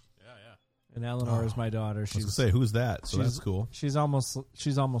flu. Yeah. And Eleanor is my daughter. I was She's going to say, who's that? So that's cool. She's almost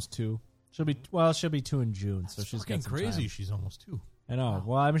 2. She'll be 2 in June, so she's Fucking got some crazy. time. She's almost 2. I know. Wow.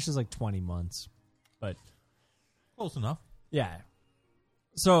 Well, I mean, she's like 20 months, but Close enough. yeah.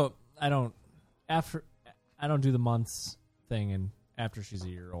 So I don't do the months thing, and after she's a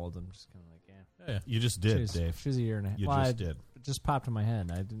year old, I'm just kind of like, yeah. Yeah. You just did, she's, Dave. She's a year and a half. You Well, just did. It just popped in my head.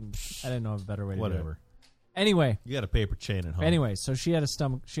 I didn't know of a better way to do Whatever. it. Anyway, You got a paper chain at home. Anyway, so she had the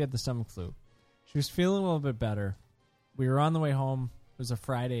stomach flu. She was feeling a little bit better. We were on the way home. It was a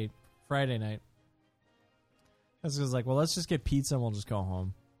Friday night. I was like, well, let's just get pizza and we'll just go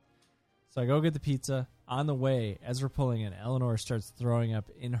home. So I go get the pizza. On the way, as we're pulling in, Eleanor starts throwing up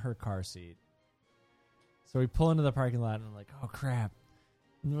in her car seat. So we pull into the parking lot and I'm like, oh crap.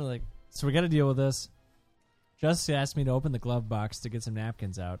 And we're like, so we got to deal with this. Jessica asked me to open the glove box to get some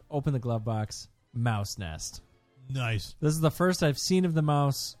napkins out. Open the glove box. Mouse nest. Nice. This is the first I've seen of the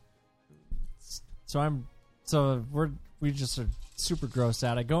mouse. We just are super grossed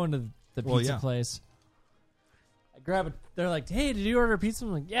out. I go into the pizza place. I grab it. They're like, "Hey, did you order pizza?"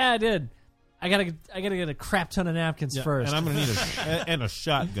 I'm like, "Yeah, I did. I gotta get a crap ton of napkins first, And I'm going to need and a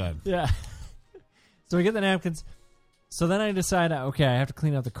shotgun. yeah." So we get the napkins. So then I decide, okay, I have to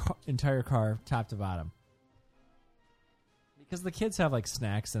clean out the entire car, top to bottom, because the kids have like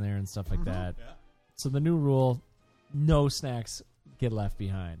snacks in there and stuff like that. Yeah. So the new rule: no snacks get left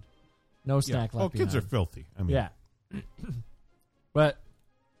behind. No snack left behind. Kids are filthy. I mean, Yeah. But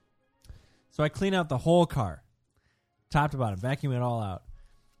so I clean out the whole car, top to bottom, vacuum it all out.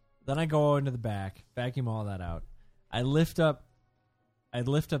 Then I go into the back, vacuum all that out. I lift up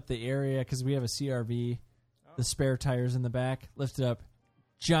the area because we have a CRV, the spare tires in the back. Lift it up,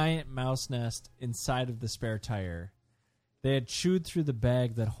 giant mouse nest inside of the spare tire. They had chewed through the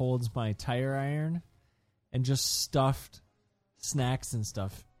bag that holds my tire iron and just stuffed snacks and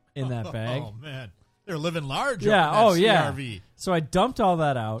stuff in that bag. Oh, man. They're living large Yeah, up in that yeah. CRV. So I dumped all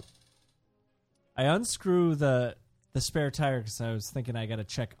that out. I unscrew the spare tire because I was thinking I got to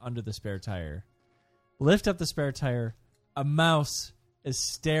check under the spare tire. Lift up the spare tire. A mouse is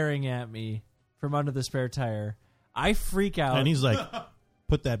staring at me from under the spare tire. I freak out. And he's like,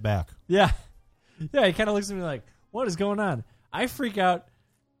 put that back. Yeah. Yeah, he kind of looks at me like, what is going on? I freak out,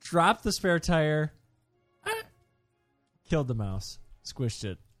 drop the spare tire, killed the mouse, squished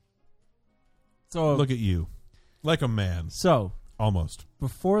it. So Look at you. Like a man. So Almost.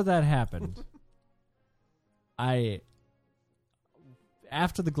 before that happened,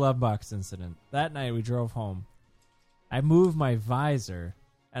 after the glove box incident, that night we drove home. I moved my visor,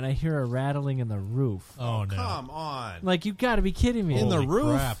 and I hear a rattling in the roof. Oh, no. Come on. Like, you got to be kidding me. In the Holy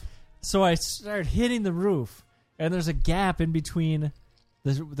roof? crap. So I started hitting the roof, and there's a gap in between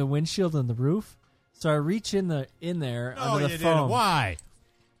the windshield and the roof. So I reach in there Oh, under you the did. foam. Why?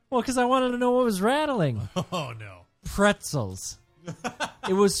 Well, because I wanted to know what was rattling. Oh, no. Pretzels.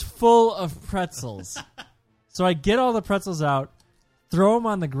 It was full of pretzels. So I get all the pretzels out, throw them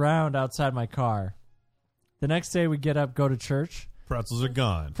on the ground outside my car. The next day we get up, go to church. Pretzels are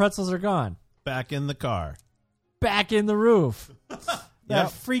gone. Pretzels are gone. Back in the car. Back in the roof. That Yep.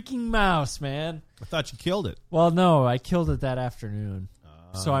 freaking mouse, man. I thought you killed it. Well, no, I killed it that afternoon.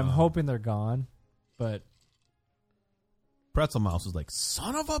 So I'm hoping they're gone. But Pretzel Mouse was like,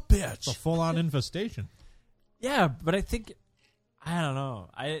 son of a bitch. It's a full-on infestation. yeah, but I think I don't know.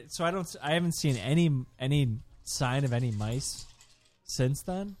 I haven't seen any sign of any mice since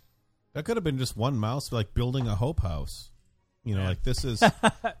then. That could have been just one mouse, like building a hope house. You know, like this is.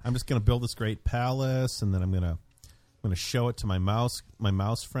 I'm just going to build this great palace, and then I'm going to show it to my mouse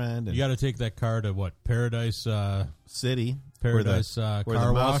friend. And You got to take that car to what? Paradise City, Paradise where car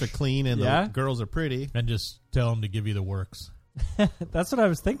the mouse wash? are clean and Yeah? the girls are pretty. And just tell them to give you the works. That's what I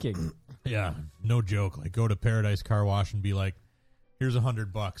was thinking. Yeah, no joke. Like, go to Paradise Car Wash and be like, here's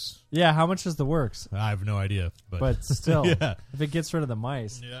 $100. Yeah, how much is the works? I have no idea. But still, Yeah. if it gets rid of the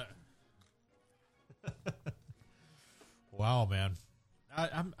mice. Yeah. Wow, man.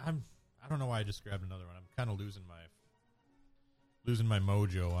 I don't know why I just grabbed another one. I'm kind of losing my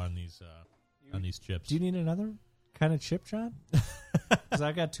mojo on these chips. Do you need another kind of chip, John? Because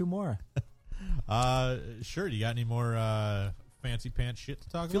I got two more. Sure. Do you got any more fancy pants shit to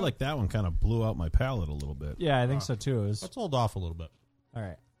talk I about? feel like that one kind of blew out my palate a little bit. Yeah, I think so too. It was, Let's hold off a little bit. all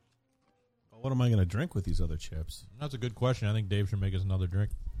right. What am I going to drink with these other chips? That's a good question. I think Dave should make us another drink.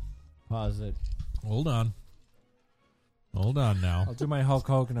 Pause it. Hold on now. I'll do my Hulk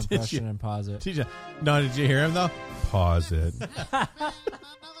Hogan impression and pause it. Did you hear him though? Pause it.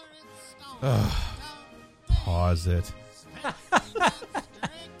 Pause it.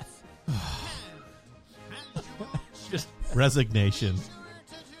 Just resignation.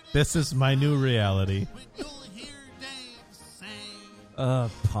 This is my new reality.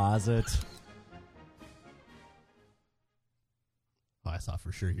 Pause it. Oh, I thought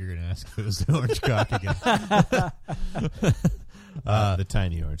for sure you were going to ask if it was the orange cock again. The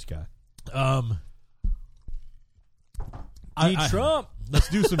tiny orange guy. Trump. Let's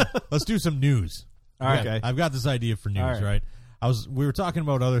do some news. All right. Okay. I've got this idea for news, All right. right? We were talking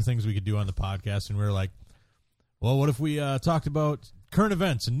about other things we could do on the podcast, and we were like, well, what if we talked about current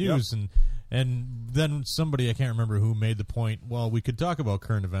events and news? And then somebody, I can't remember who, made the point, well, we could talk about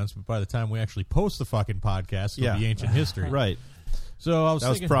current events, but by the time we actually post the fucking podcast, it'll be ancient history. Right. So I was That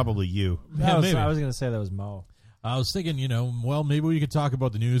was thinking, probably you. Yeah, maybe. I was going to say that was Mo. I was thinking, well, maybe we could talk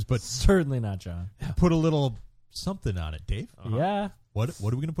about the news, but Certainly not John. put a little something on it, Dave. Yeah. What are we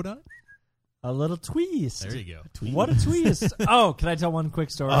going to put on it? A little twist. There you go. What a twist. Oh, can I tell one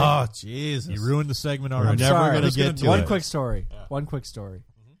quick story? Oh, Jesus. You ruined the segment We're already. never sorry. going Let's to get to one it. quick story. One quick story.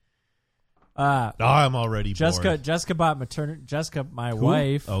 Oh, I'm already bored. Jessica bought Jessica, my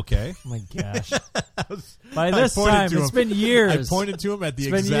wife. Okay. Oh my gosh. By I this pointed time, to it's him. been years. I pointed to him at the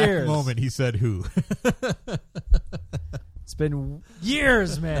It's been exact years. moment he said who. It's been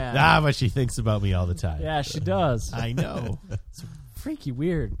years, man. But she thinks about me all the time. Yeah, she does. I know. Freaky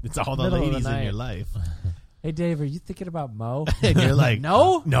weird. It's all the Middle of the ladies in night. your life. Hey, Dave, are you thinking about Mo? And you're like,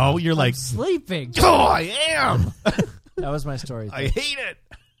 No? No, you're like, I'm sleeping. oh, I am. That was my story. I hate it.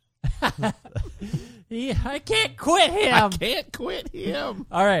 I can't quit him. I can't quit him.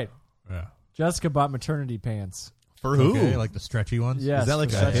 All right. Yeah. Jessica bought maternity pants. For who? Okay, like the stretchy ones? Yes, Is that like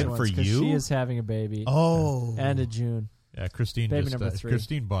for a stretchy hint ones, for 'cause you? She is having a baby. Oh. End of June. Yeah, Christine Baby just number 3.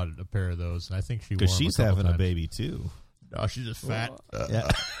 Christine bought a pair of those, and I think she wore Because them she's a couple having a times. baby, too. No, she's just fat. Yeah.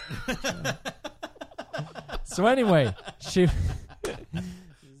 So anyway, she.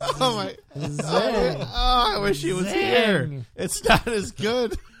 Oh my! Zing. Oh, I wish he was here. Zing. It's not as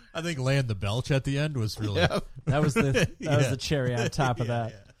good. I think laying the belch at the end was really. Yep. That was the cherry on top of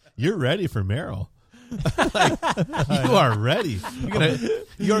that. You're ready for Meryl. You are ready.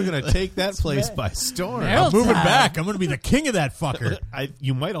 You're gonna take that place by storm. Meryl I'm moving time. back. I'm going to be the king of that fucker.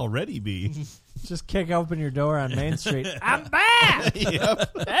 You might already be. Just kick open your door on Main Street. I'm back,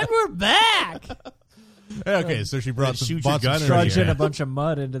 Yep. and we're back. Okay, so she brought some, Shoot bought your some gun in Trudging Yeah. a bunch of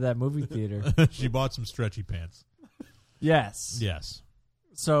mud into that movie theater. She bought some stretchy pants. Yes. Yes,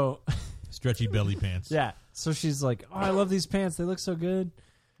 So, stretchy belly pants. yeah. So she's like, "Oh, I love these pants. They look so good.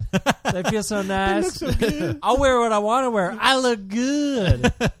 They feel so nice. I'll wear what I want to wear. I look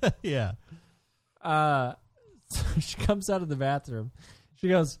good." Yeah. So she comes out of the bathroom. She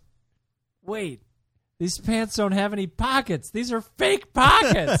goes, "Wait, these pants don't have any pockets. These are fake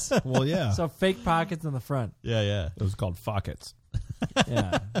pockets." Well, yeah. So fake pockets in the front. Yeah. It was called Fockets.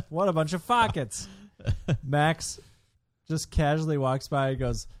 Yeah. What a bunch of pockets. Max just casually walks by and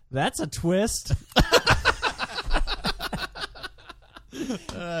goes, "That's a twist."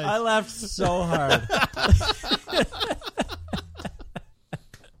 I laughed so hard.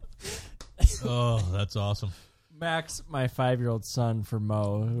 Oh, that's awesome. Max, my 5-year-old son for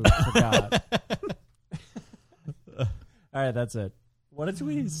Mo, who forgot. All right, that's it. What a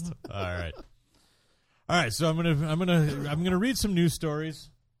twist. All right. So I'm gonna read some news stories.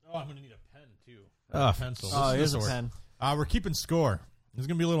 Oh, I'm gonna need a pen too. A pencil. Oh, This is here's a the pen. We're keeping score. There's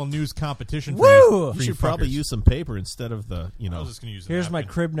gonna be a little news competition. For Woo! you, You for should probably fuckers. use some paper instead of the, I was just gonna use. Here's my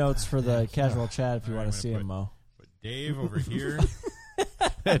napkin. crib notes for the casual chat if you All right, want to I'm see gonna him, Mo. Put Dave over here.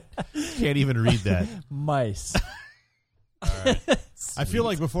 Can't even read that. Mice. All right. I feel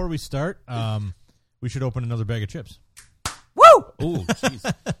like before we start, we should open another bag of chips. Woo! Oh,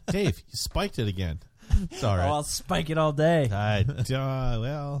 jeez. Dave, you spiked it again. It's all Oh, right. I'll spike it all day.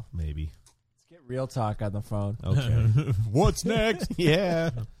 Well, maybe. Let's get real talk on the phone. Okay. What's next? Yeah.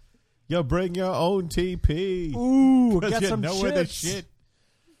 You bring your own TP. Ooh, 'Cause got you some know chips. where the shit.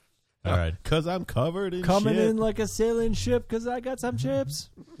 All right. Because I'm covered in Coming shit. in like a sailing ship because I got some chips.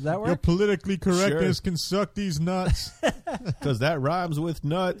 Does that Your work? politically correctness Sure. can suck these nuts. Because that rhymes with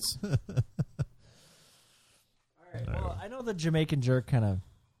nuts. All right. Well, I know the Jamaican jerk kind of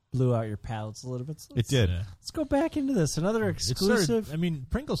blew out your palates a little bit. So It did. Yeah. let's go back into this. Another It exclusive. started, I mean,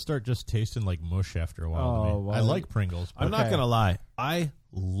 Pringles start just tasting like mush after a while. Oh, to me. well, I like Pringles. But I'm not Okay. going to lie. I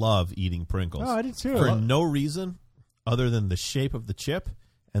love eating Pringles. Oh, I do too. For no reason other than the shape of the chip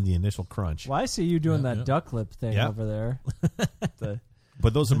and the initial crunch. Well, I see you doing Yeah, that yeah. duck lip thing Yeah. over there.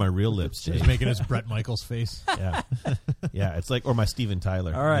 But those are my real lips, He's Dave. making his Brett Michaels face. Yeah. Yeah, it's like, or my Steven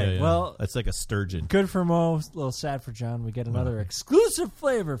Tyler. All right. Yeah, yeah. Well, It's like a sturgeon. good for Mo. A little sad for John. We get another exclusive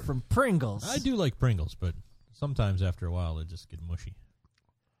flavor from Pringles. I do like Pringles, but sometimes after a while they just get mushy.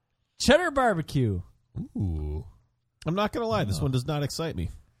 Cheddar barbecue. Ooh. I'm not going to lie. This one does not excite me.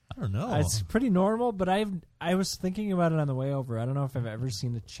 I don't know. It's pretty normal, but I was thinking about it on the way over. I don't know if I've ever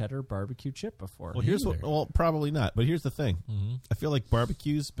seen a cheddar barbecue chip before. Well, here's what. Either. Well, probably not. But here's the thing. Mm-hmm. I feel like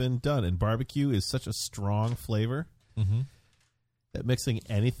barbecue's been done, and barbecue is such a strong flavor Mm-hmm. that mixing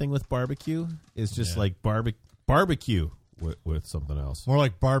anything with barbecue is just Yeah. like barbecue with something else. More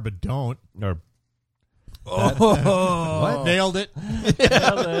like Barba don't. Or What? Nailed it.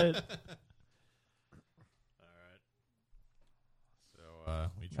 Nailed it. So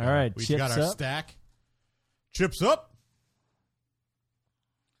we each All got- right, we each chips got our up. stack. Chips up.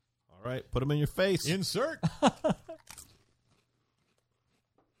 all right, put them in your face. Insert.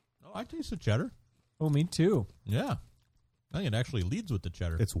 I taste the cheddar. Oh, me too. Yeah. I think it actually leads with the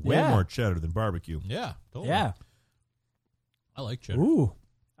cheddar. It's way Yeah. more cheddar than barbecue. yeah. Totally. Yeah. I like cheddar. Ooh.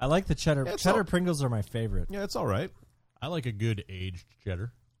 I like the cheddar. Yeah, it's Cheddar all- Pringles are my favorite. Yeah, it's all right. I like a good aged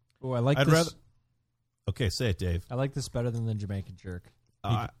cheddar. Oh, I like I'd this. rather. Okay, say it, Dave. I like this better than the Jamaican jerk.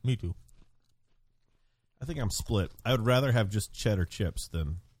 Me too. I think I'm split. I would rather have just cheddar chips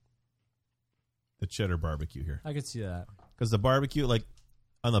than the cheddar barbecue here. I could see that. Because the barbecue, like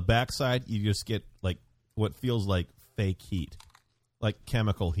on the backside, you just get like what feels like fake heat, like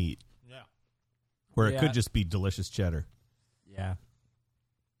chemical heat, Yeah. where it Yeah. could just be delicious cheddar. Yeah.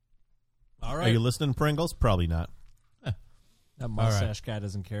 All Are right. you listening, Pringles? Probably not. That mustache guy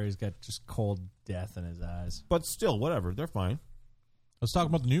doesn't care. He's got just cold death in his eyes. But still, whatever. They're fine. Let's talk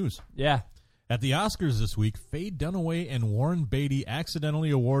about the news. Yeah. At the Oscars this week, Faye Dunaway and Warren Beatty accidentally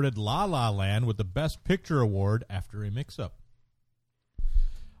awarded La La Land with the Best Picture award after a mix-up.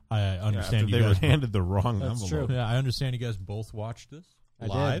 I understand After you they were guys. handed the wrong That's envelope. true. Yeah, I understand you guys both watched this I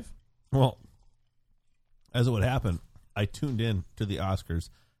did. live. Well, as it would happen, I tuned in to the Oscars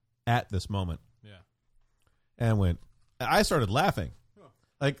at this moment. Yeah. And I started laughing.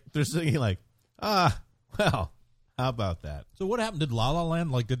 Like, they're singing like, well, how about that? So what happened? Did La La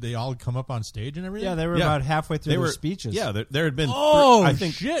Land, like, did they all come up on stage and everything? Yeah, they were about halfway through their speeches. Yeah, there had been, I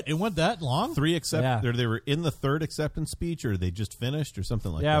think shit, it went that long? Three Yeah. they were in the third acceptance speech, or they just finished, or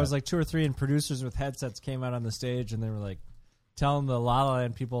something like that. Yeah, it was like 2 or 3, and producers with headsets came out on the stage, and they were like telling the La La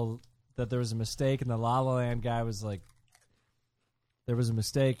Land people that there was a mistake, and the La La Land guy was like, there was a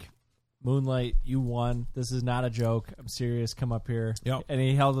mistake. Moonlight, you won. This is not a joke. I'm serious. Come up here. Yep. And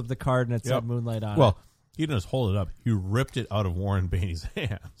he held up the card, and it said Yep. Moonlight on it. Well, he didn't just hold it up. He ripped it out of Warren Beatty's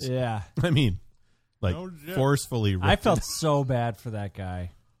hands. Yeah. I mean, like, No shit. forcefully ripped I felt it. so bad for that guy.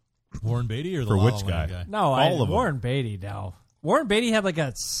 Warren Beatty or the For La La which Land guy? No, All of them. Warren Beatty, no. Warren Beatty had like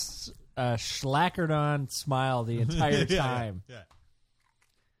a schlackered-on smile the entire time. Yeah.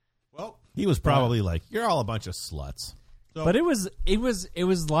 Well, He was probably like, you're all a bunch of sluts. so, But it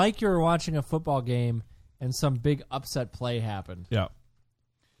was like you were watching a football game and some big upset play happened. Yeah.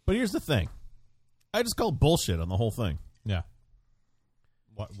 But here's the thing. I just called bullshit on the whole thing. yeah.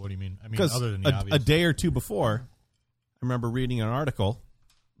 What do you mean? I mean, Because other than the obvious. a day or two before, I remember reading an article,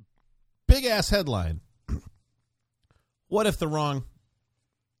 big-ass headline, what if the wrong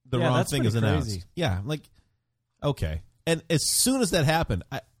that's thing pretty is announced? crazy. Yeah, I'm like, okay. And as soon as that happened,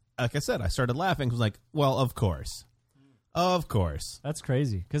 like I said, I started laughing. I was like, well, of course. Of course. That's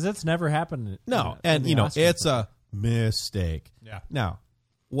crazy because it's never happened. No, in and, the you know, Oscars. it's a mistake. Yeah. Now,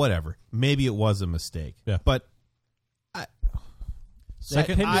 whatever. Maybe it was a mistake. Yeah. But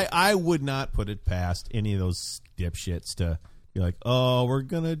Second, I would not put it past any of those dipshits to be like, oh, we're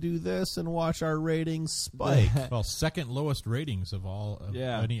going to do this and watch our ratings spike. well, second lowest ratings of all of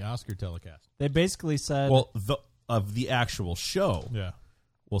Yeah. any Oscar telecast. They basically said, Well, of the actual show, Yeah.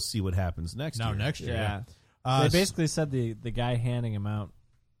 we'll see what happens next year. Next year. yeah. Yeah. They basically said the guy handing him out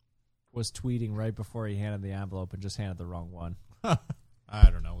was tweeting right before he handed the envelope and just handed the wrong one. I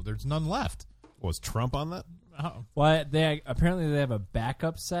don't know. There's none left. Was Trump on that? Oh. Well, apparently they have a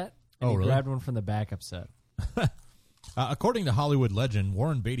backup set. And Oh, he really? grabbed one from the backup set. According to Hollywood legend,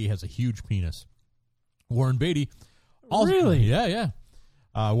 Warren Beatty has a huge penis. Warren Beatty also, Really? Yeah.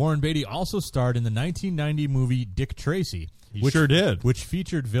 Warren Beatty also starred in the 1990 movie Dick Tracy. He sure did. Which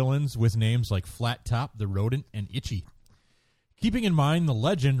featured villains with names like Flat Top, the Rodent, and Itchy. Keeping in mind the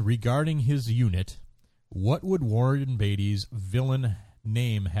legend regarding his unit, what would Warren Beatty's villain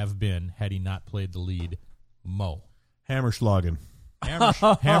name have been had he not played the lead? Mo. Hammerschlagen.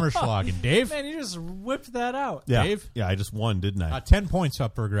 Hammerschlagen. Dave? Man, you just whipped that out. Yeah. Dave? Yeah, I just won, didn't I? 10 points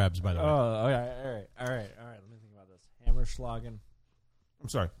up for grabs, by the way. Oh, okay. All right. Let me think about this. Hammerschlagen. I'm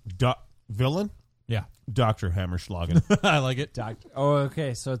sorry. Villain? Yeah. Dr. Hammerschlagen. I like it. Doctor. Oh,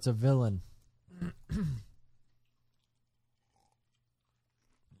 okay. So it's a villain.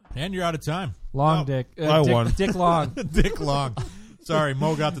 And you're out of time. Long Oh, Dick. I Dick, won. Dick Long. Dick Long. Sorry,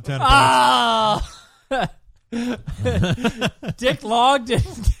 Mo got the 10 points. Ah! Dick Long. Dick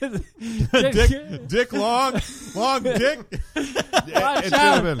Dick Long. Long Dick. Watch It should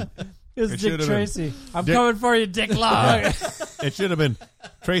out. have been. It's It Dick should've been. Tracy. I'm Dick- coming for you, Dick Long. It should have been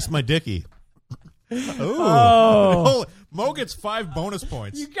Trace My Dickie. Ooh. Oh. Mo gets 5 bonus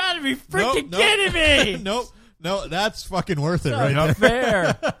points. You gotta be freaking Nope, kidding me. Nope. No, that's fucking worth it right Not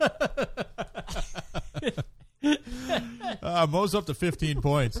fair. there. Mo's up to 15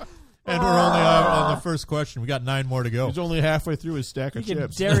 points. And we're only on the first question. We got 9 more to go. He's only halfway through his stack You of can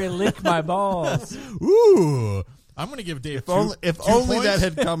chips. dairy lick my balls. Ooh. I'm going to give Dave If two only points. that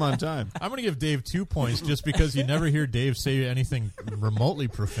had come on time. I'm going to give Dave 2 points just because you never hear Dave say anything remotely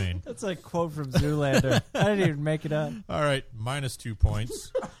profane. That's a quote from Zoolander. I didn't even make it up. All right, minus 2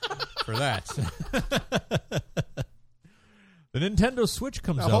 points for that. The Nintendo Switch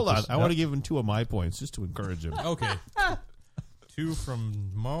comes Now, out. hold on. this- I want to give him 2 of my points just to encourage him. Okay. 2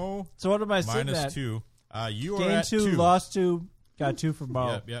 from Mo, So what am I saying? minus 2. You are Gain at 2, 2. lost 2, got 2 from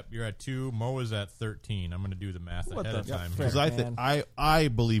Mo. Yep, you're at 2. Mo is at 13. I'm going to do the math What ahead the of time. frick? Because I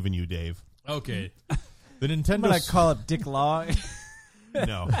believe in you, Dave. Okay. The I'm Nintendo gonna call up Dick Long.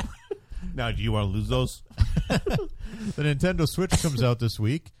 No. Now, do you want to lose those? The Nintendo Switch comes out this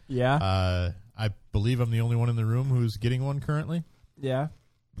week. Yeah, I believe I'm the only one in the room who's getting one currently. yeah.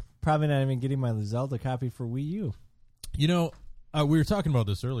 Probably not even getting my Zelda copy for Wii U. You know, we were talking about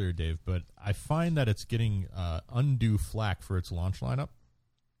this earlier, Dave, but I find that it's getting undue flack for its launch lineup.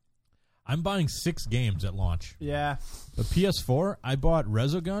 I'm buying 6 games at launch. Yeah, The PS4, I bought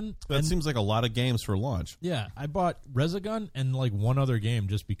Resogun. That seems like a lot of games for launch. Yeah, I bought Resogun and like one other game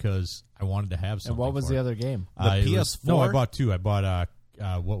just because I wanted to have something. and what was for the it. other game? The It was- PS4? no, I bought 2. I bought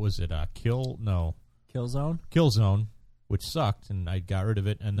what was it? Killzone, Killzone. Killzone, which sucked, and I got rid of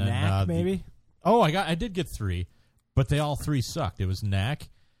it. And then Knack, maybe? I did get 3, but they all 3 sucked. It was Knack,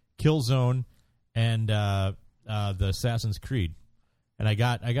 Killzone, and the Assassin's Creed. And I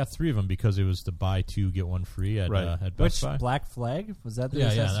got 3 of them because it was the buy 2 get 1 free at Best Buy. Black Flag? Was that the Yeah,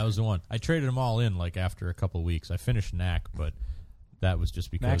 Assassin's that was the one. I traded them all in like after a couple of weeks. I finished Knack, but that was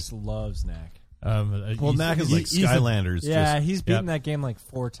just because Max loves Knack. Well, Knack is like Skylanders. Yeah, just, he's beaten that game like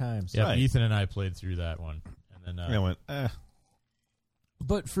 4 times. Yeah, Right. Ethan and I played through that one, and then I went,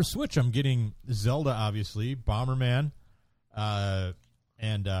 But for Switch, I'm getting Zelda, obviously, Bomberman, and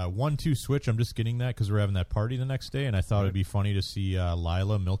 1-2 Switch. I'm just getting that because we're having that party the next day, and I thought it'd be funny to see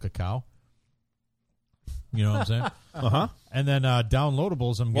Lila milk a cow. You know what I'm saying? uh-huh. And then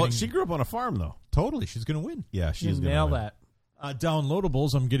downloadables, I'm getting... Well, she grew up on a farm, though. Totally, she's going to win. Yeah, she's going to nail win. that.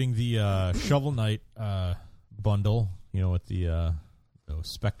 Downloadables, I'm getting the Shovel Knight bundle, with the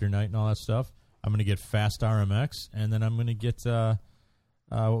Spectre Knight and all that stuff. I'm going to get Fast RMX, and then I'm going to get, what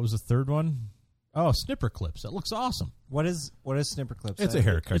was the third one? Oh, Snipper Clips. That looks awesome. What is Snipper Clips? It's a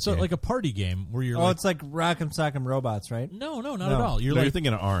haircut It's game. like a party game where you're it's like Rock'em Sock'em Robots, right? No, not at all. You're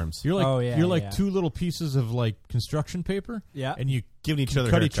thinking of arms. You're like yeah, you're like yeah. 2 little pieces of like construction paper. Yeah. And you Giving each other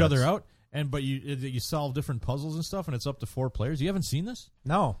cut haircuts. each other out. But you solve different puzzles and stuff, and it's up to 4 players. You haven't seen this?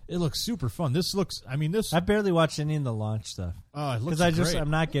 No. It looks super fun. This looks. I mean, this. I barely watched any of the launch stuff. Oh, it looks Because great. I'm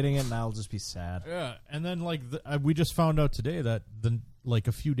not getting it, and I'll just be sad. Yeah, and then like we just found out today that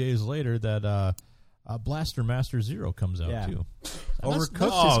a few days later that Blaster Master Zero comes out too.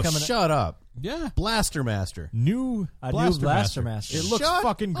 Overcooked is coming. Shut up. Yeah, Blaster Master. new Blaster Master. It looks Shut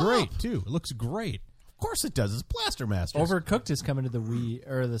fucking up. great too. It looks great. Of course it does. It's Blaster Master. Overcooked is coming to the Wii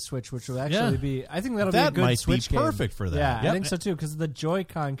or the Switch, which will actually Yeah. be. I think that'll That be a good might be Switch game. perfect for that. Yeah, Yep. I think so too. Because the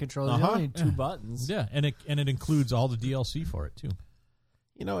Joy-Con controller, you only need 2 buttons. Yeah, and it includes all the DLC for it too.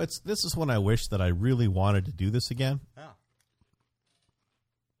 This is when I wish that I really wanted to do this again.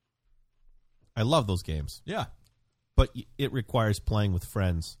 I love those games, Yeah. but it requires playing with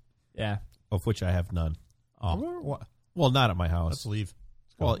friends, Yeah. of which I have none. Oh, Well, not at my house. let's leave.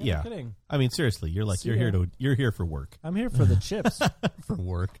 Well, No yeah. kidding. I mean, seriously, you're See here ya. you're here for work. I'm here for the chips. For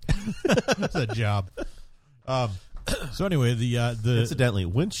work. That's a job. So anyway, the Incidentally,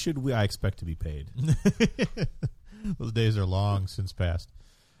 when should I expect to be paid? those days are long since past.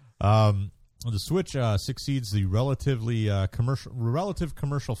 The Switch succeeds the relative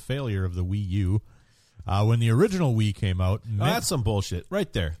commercial failure of the Wii U. When the original Wii came out, That's some bullshit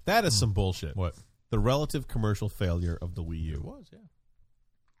right there. That is some bullshit. What? The relative commercial failure of the Wii U. It was, yeah.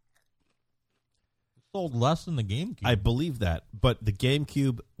 It sold less than the GameCube. I believe that, but the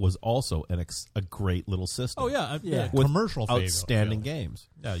GameCube was also a great little system. Oh yeah, Yeah. with commercial failure. outstanding games.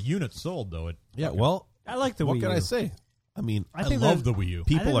 Yeah, units sold though. Well, I like the what Wii can U. I say? I mean, I think love that- the Wii U. I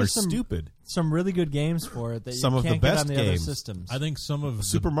think people are there's some- stupid. Some really good games for it that Some you of the can't best get on the other games. systems. I think some of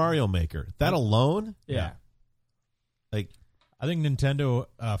Super Mario Maker. That alone, yeah. like I think Nintendo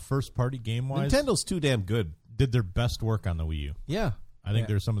first party game wise Nintendo's too damn good. did their best work on the Wii U. Yeah. I think Yeah.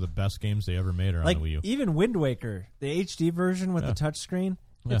 they're some of the best games they ever made are Like on the Wii U. even Wind Waker, the HD version with Yeah. the touchscreen,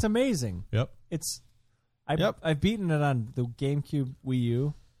 Yeah. it's amazing. Yep. I've beaten it on the GameCube Wii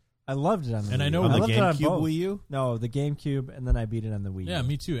U. I loved it on the And Wii I U. know On the loved it on GameCube both. Wii U? No, the GameCube, and then I beat it on the Wii Yeah, U.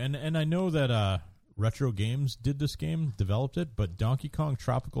 me too. And I know that Retro Games did this game, developed it, but Donkey Kong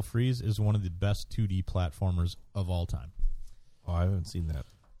Tropical Freeze is one of the best 2D platformers of all time. Oh, I haven't seen that.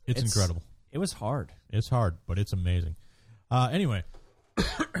 It's incredible. It was hard. It's hard, but it's amazing. Anyway,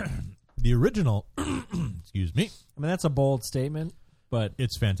 the original, excuse me, I mean, that's a bold statement, but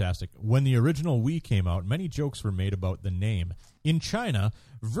it's fantastic. When the original Wii came out, many jokes were made about the name. In China,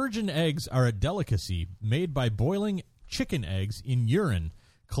 virgin eggs are a delicacy made by boiling chicken eggs in urine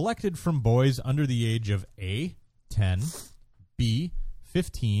collected from boys under the age of A, 10, B,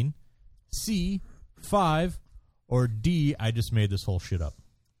 15, C, 5, or D, I just made this whole shit up.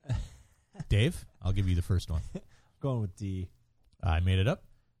 Dave, I'll give you the first one. going with D. I made it up.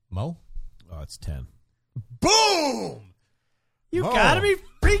 Mo? Oh, it's 10. Boom! You Oh. gotta be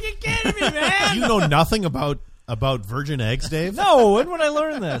freaking kidding me, man! You know nothing about virgin eggs, Dave? No, when would I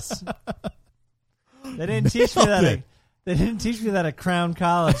learn this? They didn't teach me that. They didn't teach me that at Crown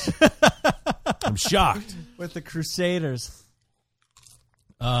College I'm shocked. with the Crusaders.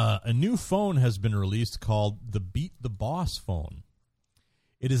 A new phone has been released called the Beat the Boss phone.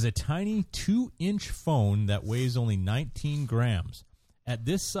 It is a tiny 2-inch phone that weighs only 19 grams. At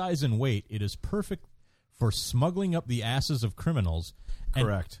this size and weight, it is perfect for smuggling up the asses of criminals.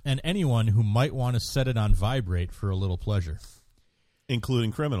 Correct. And anyone who might want to set it on vibrate for a little pleasure.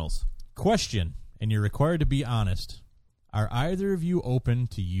 Including criminals. Question, and you're required to be honest. Are either of you open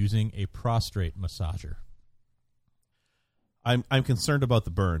to using a prostrate massager? I'm concerned about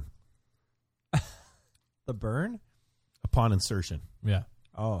the burn The burn? upon insertion. Yeah.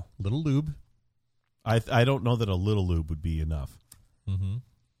 Oh. Little lube. I don't know that a little lube would be enough. Mm-hmm.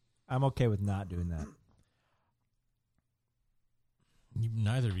 I'm okay with not doing that.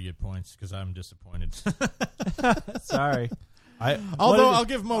 Neither of you get points because I'm disappointed. Sorry. Although I'll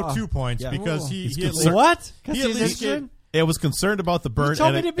give Mo 2 points because he at least, What? Because he at he's least interested? It was concerned about the burn. You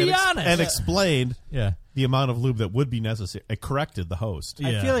told and me to be honest. And explained Yeah. the amount of lube that would be necessary. It corrected the host.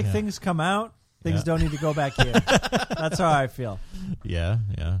 I feel like things come out, things don't need to go back in. That's how I feel. Yeah.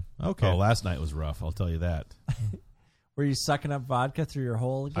 Okay. Oh, last night was rough. I'll tell you that. Were you sucking up vodka through your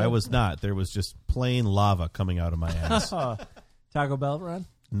hole again? I was not. There was just plain lava coming out of my ass. Taco Bell run?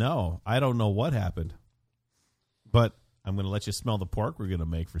 No, I don't know what happened. But I'm going to let you smell the pork we're going to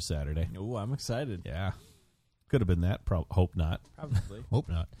make for Saturday. Ooh, I'm excited. Yeah. Could have been that. Hope not. Probably. Hope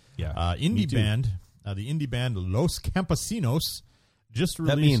not. Yeah. The indie band Los Campesinos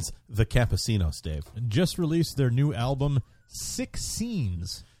That means the Campesinos, Dave. just released their new album, 6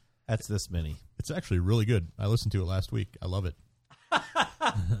 Scenes. That's this many. It's actually really good. I listened to it last week. I love it.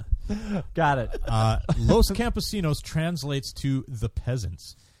 Got it. Los Campesinos translates to the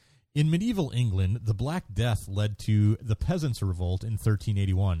peasants. In medieval England, the Black Death led to the Peasants' Revolt in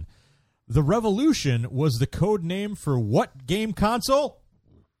 1381. The Revolution was the code name for what game console?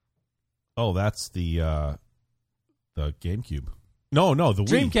 Oh, that's the GameCube. No, the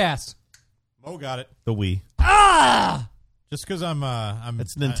Wii. Dreamcast. Mo got it. The Wii. Just because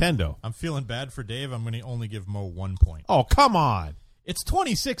It's Nintendo. I'm feeling bad for Dave, I'm going to only give Mo 1 point. Oh, come on. It's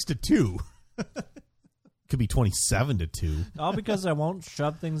 26-2. Could be 27-2. All because I won't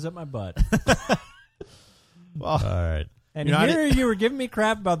shove things up my butt. Well, All right. And You know, here you were giving me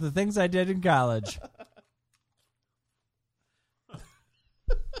crap about the things I did in college.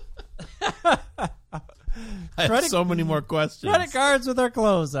 I have so many more questions. Credit cards with our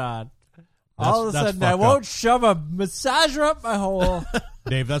clothes on. All of a that's sudden, I fucked won't up. shove a massager up my hole.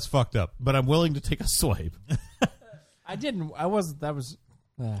 Dave, that's fucked up. But I'm willing to take a swipe. I didn't. I wasn't. That was.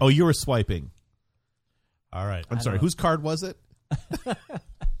 Oh, you were swiping. All right. I'm sorry. know. Whose card was it?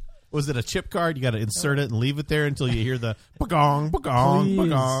 Was it a chip card? You got to insert it and leave it there until you hear the bagong, bagong, Please.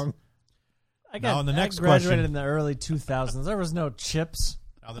 bagong. I Now, on the next I graduated question. in the early 2000s. There was no chips.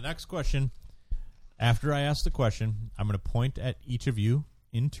 Now, the next question, after I ask the question, I'm going to point at each of you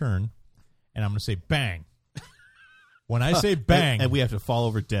in turn, and I'm going to say bang. When I say bang, And we have to fall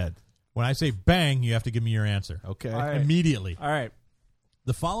over dead. when I say bang, you have to give me your answer. Okay. All right. Immediately. All right.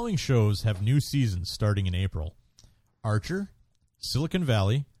 The following shows have new seasons starting in April. Archer, Silicon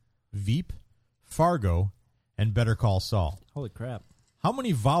Valley, Veep, Fargo, and Better Call Saul. Holy crap. How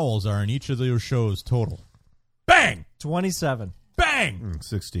many vowels are in each of those shows total? Bang! 27. Bang!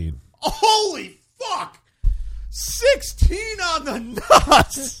 16. Holy fuck! 16 on the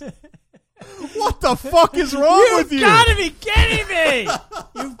nuts! What the fuck is wrong with you? You've got to be kidding me!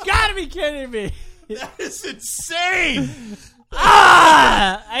 You've got to be kidding me! That is insane!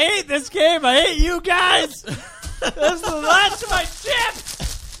 I hate this game. I hate you guys. This is the last of my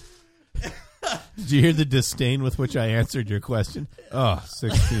chips. Did you hear the disdain with which I answered your question? Oh,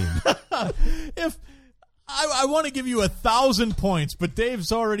 16. If I want to give you 1,000 points, but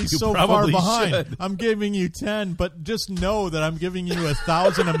Dave's already so far probably behind. should. I'm giving you 10, but just know that I'm giving you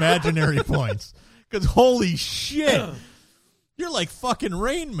 1,000 imaginary points. Because holy shit, you're like fucking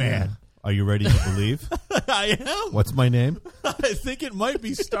Rain Man. Are you ready to believe? I am. What's my name? I think it might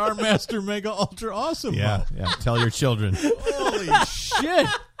be Star Master Mega Ultra Awesome. Yeah. Tell your children. Holy shit.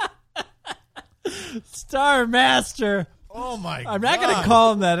 Star Master. Oh my god. I'm not going to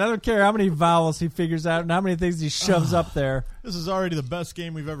call him that. I don't care how many vowels he figures out and how many things he shoves up there. This is already the best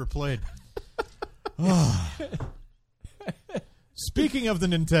game we've ever played. Speaking of the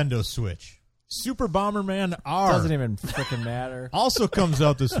Nintendo Switch, Super Bomberman R Doesn't even freaking matter. also comes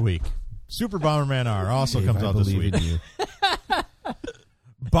out this week. Super Bomberman R also Dave, comes I out this believe week. in you.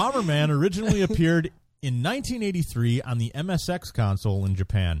 Bomberman originally appeared in 1983 on the MSX console in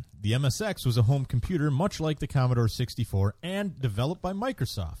Japan. The MSX was a home computer much like the Commodore 64 and developed by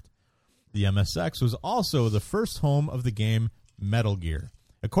Microsoft. The MSX was also the first home of the game Metal Gear.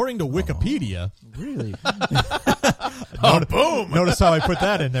 According to Wikipedia... Really? Boom! Notice how I put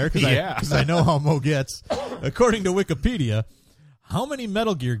that in there because Yeah. I know how Mo gets. According to Wikipedia, how many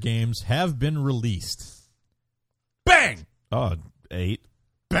Metal Gear games have been released? Bang! Oh, 8.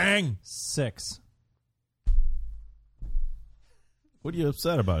 Bang! 6. What are you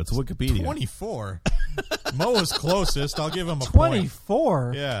upset about? It's Wikipedia. 24. Mo is closest. I'll give him a point.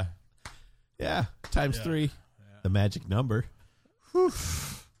 24? Yeah. Yeah, times 3. The magic number.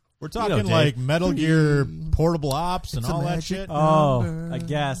 We're talking like Metal Gear portable ops and all that shit. Oh, I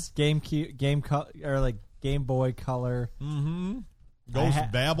guess Game or like Game Boy Color. Mm-hmm. Ghost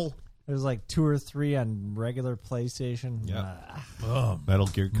Babel. There's like 2 or 3 on regular PlayStation. Yeah. Metal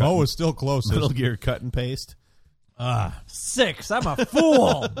Gear cut. Mo is still close. Metal Gear cut and paste. 6. I'm a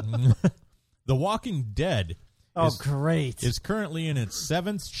fool. The Walking Dead. Great. Is currently in its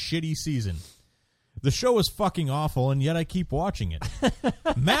 7th shitty season. The show is fucking awful, and yet I keep watching it.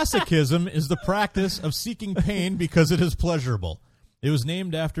 Masochism is the practice of seeking pain because it is pleasurable. It was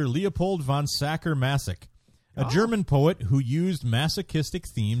named after Leopold von Sacher-Masoch, a German poet who used masochistic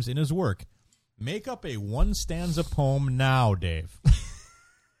themes in his work. Make up a 1-stanza poem now, Dave.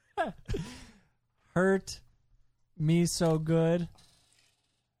 Hurt me so good.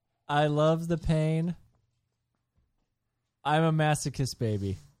 I love the pain. I'm a masochist,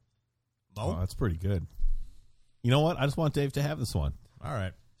 baby. Oh, that's pretty good. You know what? I just want Dave to have this one. All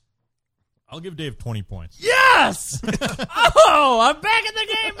right. I'll give Dave 20 points. Yes! I'm back in the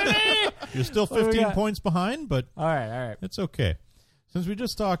game, baby! You're still 15 points behind, but all right. It's okay. Since we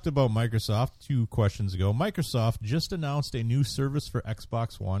just talked about Microsoft 2 questions ago, Microsoft just announced a new service for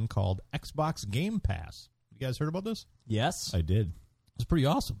Xbox One called Xbox Game Pass. You guys heard about this? Yes. I did. It's pretty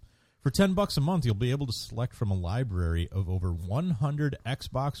awesome. For $10 a month, you'll be able to select from a library of over 100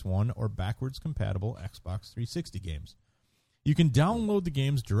 Xbox One or backwards compatible Xbox 360 games. You can download the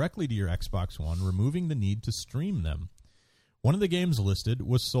games directly to your Xbox One, removing the need to stream them. One of the games listed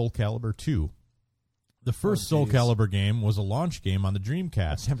was Soul Calibur 2. The first Soul Calibur game was a launch game on the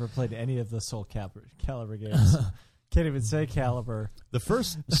Dreamcast. I've never played any of the Soul Calibur games. Can't even say Calibur. The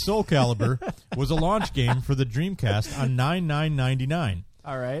first Soul Calibur was a launch game for the Dreamcast on $99.99.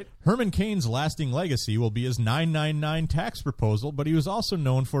 All right. Herman Cain's lasting legacy will be his $9.99 tax proposal, but he was also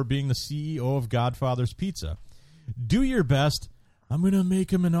known for being the CEO of Godfather's Pizza. Do your best. I'm going to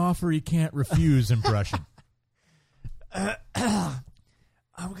make him an offer he can't refuse impression. I'm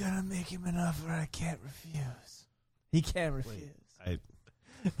going to make him an offer I can't refuse. He can't refuse.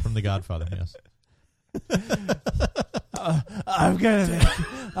 From The Godfather, yes. I'm going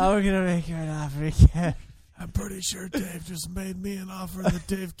to make him an offer he can't. I'm pretty sure Dave just made me an offer that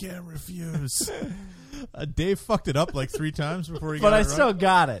Dave can't refuse. Dave fucked it up like 3 times before he got But it I right. still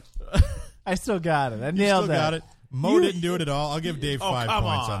got it. I still got it. I nailed that. Got it. Mo didn't do it at all. I'll give Dave 5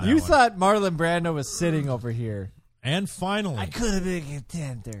 points on that You one. thought Marlon Brando was sitting over here. And finally, I could have been a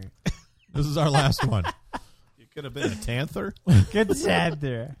contender. this is our last one. You could have been a Tanther.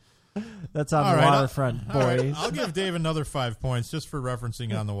 Contender. That's on All the right, waterfront, All right, boys. I'll give Dave another 5 points just for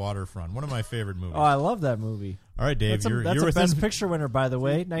referencing On the Waterfront. One of my favorite movies. Oh, I love that movie. All right, Dave, That's you're a within Best Picture winner, by the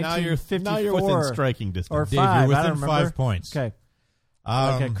way. Now you're 1954 within striking distance. or Dave, 5. you're I within don't 5 remember. points. Okay,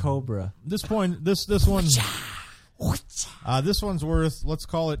 like a cobra. This one, this one's worth. Let's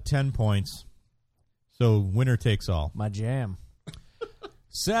call it 10 points. So winner takes all. My jam.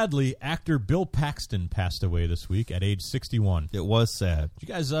 Sadly, actor Bill Paxton passed away this week at age 61. It was sad. Did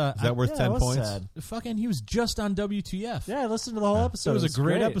you guys? Is that worth Yeah, 10 it was points? sad. Fucking, he was just on WTF. Yeah, I listened to the whole episode. It was a It's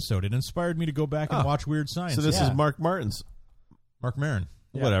great episode. It inspired me to go back and watch Weird Science. So this Yeah. is Mark Martin's. Mark Maron.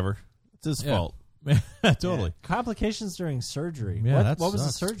 Yeah. Whatever. It's his Yeah. fault. Totally. Complications during surgery. Yeah, that what was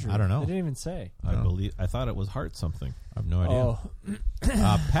the sucks. surgery? I don't know. They didn't even say. I thought it was heart something. I have no idea.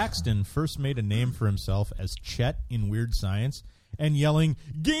 Oh, Paxton first made a name for himself as Chet in Weird Science and yelling,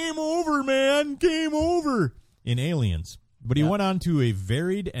 "Game over, man! Game over!" in Aliens. But he went on to a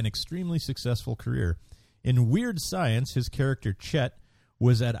varied and extremely successful career. In Weird Science, his character Chet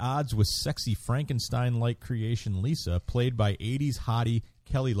was at odds with sexy Frankenstein-like creation Lisa, played by 80s hottie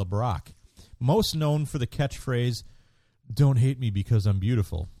Kelly LeBrock. Most known for the catchphrase, "Don't hate me because I'm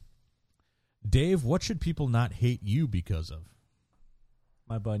beautiful." Dave, what should people not hate you because of?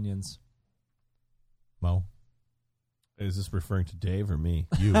 my bunions. Mo? Is this referring to Dave or me?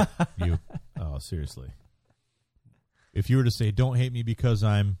 You. Oh, seriously. If you were to say, "Don't hate me because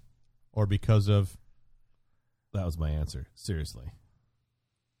I'm," or because of. That was my answer. Seriously.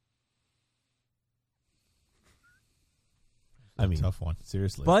 I mean, tough one.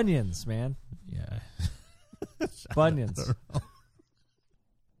 Seriously. Bunions, man. Yeah. Bunions.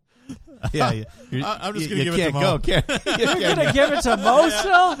 Yeah. I'm just you going to give it to can't Mo. go. Can't, You're going to give it to Mo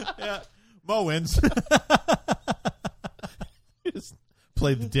still? Mo wins. just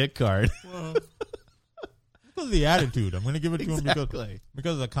play the dick card. Because of the attitude. I'm going to give it to him Exactly.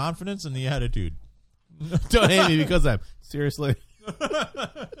 because of the confidence and the attitude. Don't hate me because I'm seriously. All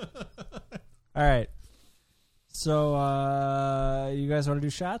right. So, you guys want to do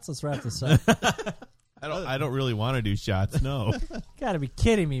shots? Let's wrap this up. I don't really want to do shots. No. Got to be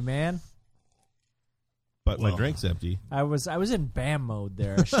kidding me, man. but my drink's empty. I was in BAM mode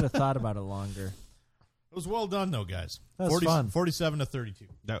there. I should have thought about it longer. It was well done, though, guys. That was fun. 47 to 32.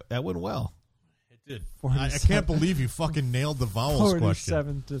 That went well. It did. I can't believe you fucking nailed the vowels question.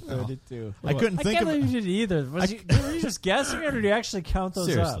 47 to 32. I couldn't think can't of believe you did either. Were you just guessing, or did you actually count those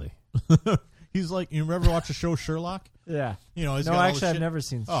Seriously. it. He's like, you remember watch the show Sherlock? up? Yeah. You know, he's No, got all the actually, I've shit- never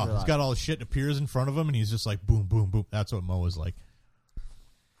seen Oh, Sherlock. he's got all the shit that appears in front of him, and he's just like, boom, boom, boom. That's what Mo was like.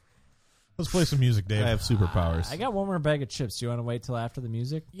 Let's play some music, Dave. I have superpowers. I got one more bag of chips. Do you want to wait till after the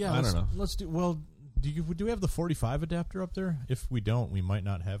music? Yeah, I let's, don't know. Let's do. Well, do we have the 45 adapter up there? If we don't, we might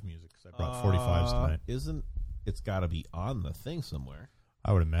not have music because I brought 45s tonight. It's got to be on the thing somewhere.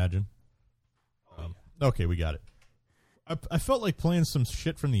 I would imagine. Okay, we got it. I felt like playing some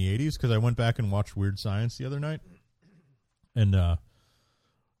shit from the 80s because I went back and watched Weird Science the other night, and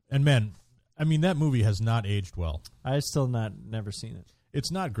man, I mean that movie has not aged well. I still never seen it. It's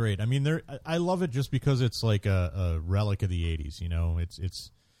not great. I mean, I love it just because it's like a relic of the 80s. You know,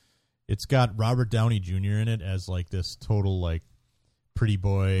 it's got Robert Downey Jr. in it as like this total like pretty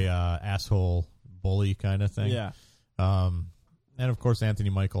boy asshole bully kind of thing. Yeah. And of course Anthony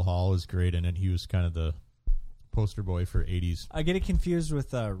Michael Hall is great in it. He was kind of the poster boy for 80s. I get it confused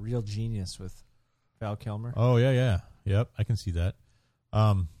with Real Genius with Val Kilmer. Oh yeah. Yep, I can see that.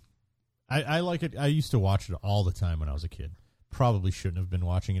 I like it. I used to watch it all the time when I was a kid. Probably shouldn't have been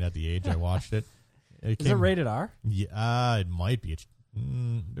watching it at the age I watched it. Is it rated R? Yeah, it might be.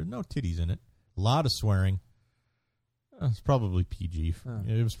 There's no titties in it. A lot of swearing. It's probably PG.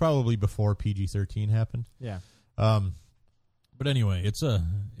 It was probably before PG-13 happened. Yeah. But anyway, it's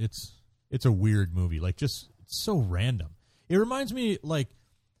a weird movie. Like, just it's so random. It reminds me, like,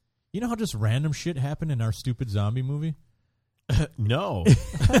 you know how just random shit happened in our stupid zombie movie? No.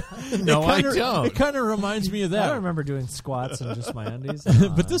 No, I don't. It kind of reminds me of I that. don't remember doing squats in just my undies.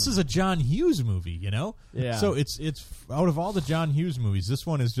 But this is a John Hughes movie, you know? Yeah. So it's out of all the John Hughes movies, this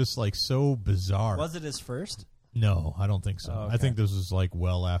one is just like so bizarre. Was it his first? No, I don't think so. Oh, okay. I think this was like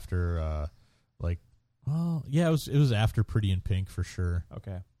well after it was after Pretty in Pink for sure.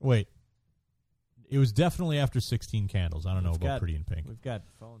 Okay. Wait. It was definitely after 16 Candles. I don't know about Pretty in Pink. We've got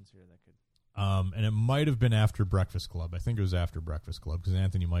phones here that could. And it might have been after Breakfast Club. I think it was after Breakfast Club because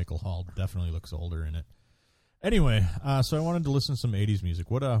Anthony Michael Hall definitely looks older in it. Anyway, so I wanted to listen to some 80s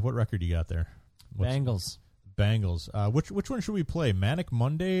music. What record you got there? Bangles. Bangles. Which one should we play? Manic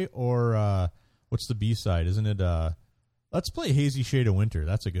Monday or what's the B-side? Isn't it let's play Hazy Shade of Winter.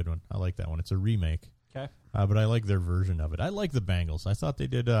 That's a good one. I like that one. It's a remake. Okay. But I like their version of it. I like the Bangles. I thought they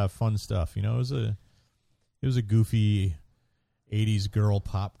did fun stuff. You know, it was a goofy 80s girl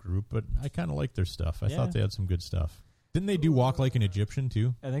pop group, but I kind of like their stuff. I thought they had some good stuff. Didn't they do Walk Like an Egyptian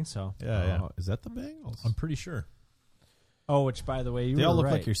too? I think so. Yeah. Is that the Bangles? I'm pretty sure. Oh, which by the way, They all look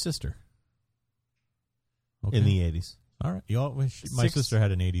right. like your sister Okay. in the 80s. All right. My sister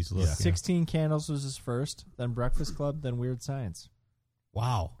had an 80s look. Yeah. Yeah. 16 Candles was his first, then Breakfast Club, then Weird Science.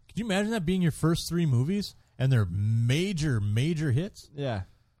 Wow. Could you imagine that being your first 3 movies and they're major hits? Yeah.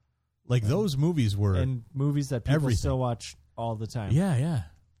 Like those movies were. And movies that people everything. still watch all the time. Yeah.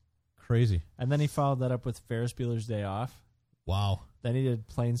 Crazy. And then he followed that up with Ferris Bueller's Day Off. Wow. Then he did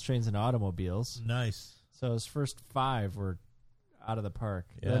Planes, Trains, and Automobiles. Nice. So his first 5 were out of the park.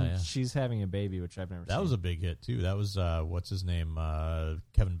 Yeah, Then yeah. She's Having a Baby, which I've never seen. That was a big hit too. That was what's his name?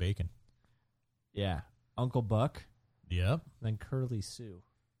 Kevin Bacon. Yeah. Uncle Buck, Yep. then Curly Sue.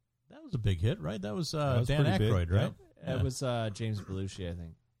 That was a big hit, right? That was was Dan pretty big, Aykroyd, right? yeah. It was James Belushi, I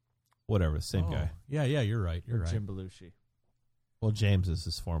think. Whatever, same Oh. guy. Yeah, you're right. You're Or right. Jim Belushi. Well, James is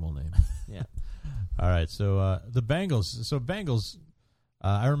his formal name. Yeah. All right, so the Bangles. So Bangles,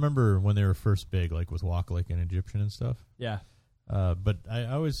 I remember when they were first big, like with Walk Like an Egyptian and stuff. Yeah. But I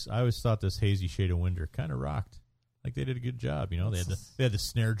always thought this Hazy Shade of Winter kind of rocked. Like they did a good job, you know. They had the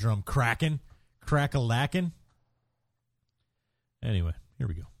snare drum cracking, crack-a-lacking. Anyway, here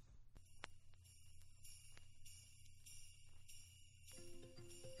we go.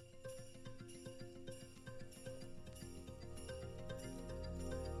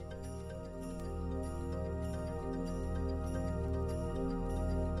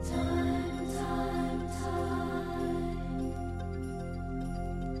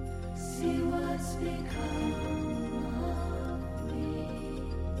 See what's become of me.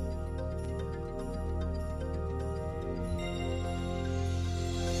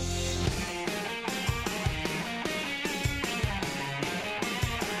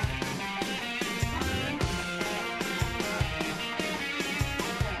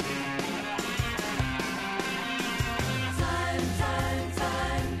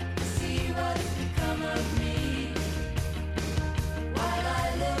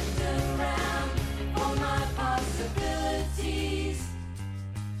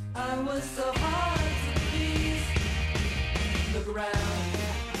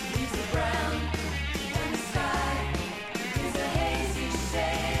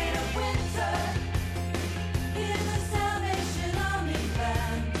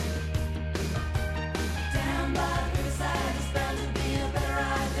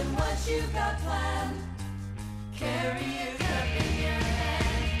 cherry is up in your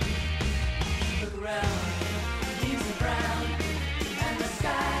hand. Look around, leaves are brown, and the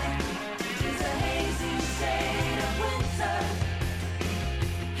sky is a hazy shade of winter.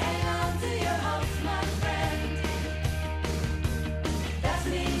 Hang on to your hopes, my friend. That's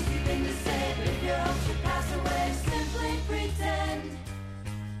an easy thing to say, but if your hopes should pass away, simply pretend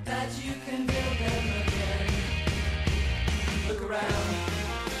that you can build them again. Look around,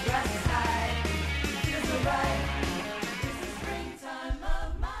 grass is high, feels so right. It's the springtime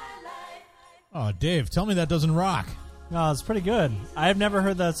of my life. Oh, Dave, tell me that doesn't rock. No, it's pretty good. I've never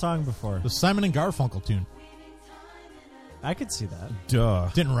heard that song before. The Simon and Garfunkel tune. I could see that. Duh.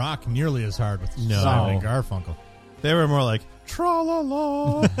 Didn't rock nearly as hard with No. Simon and Garfunkel. They were more like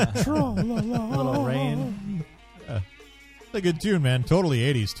tra-la-la, tra-la-la. Little rain. It's a good tune, man. Totally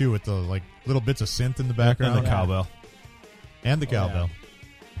 80s, too, with the like little bits of synth in the background. And the cowbell. And the cowbell.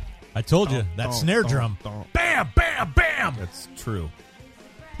 I told you, that snare drum. Bam, bam, bam! It's true.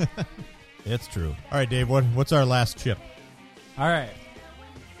 It's true. All right, Dave, what's our last chip? All right.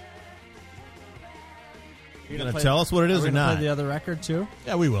 You going to tell us what it is or not? Play the other record, too?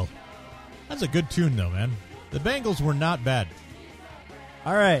 Yeah, we will. That's a good tune, though, man. The Bengals were not bad.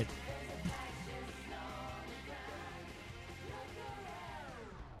 All right.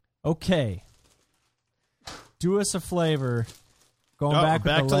 Okay. Do us a flavor. Going Oh, back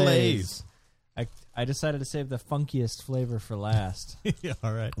back with to the Lay's. I decided to save the funkiest flavor for last. Yeah,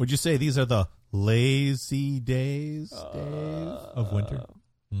 all right. Would you say these are the lazy days, Dave? Of winter?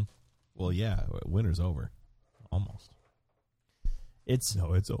 Well, yeah. Winter's over. Almost. It's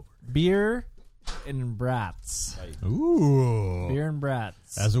It's over. beer and brats. Ooh. Beer and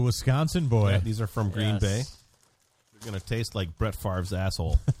brats. As a Wisconsin boy. Yeah, these are from Green Yes. Bay. They're going to taste like Brett Favre's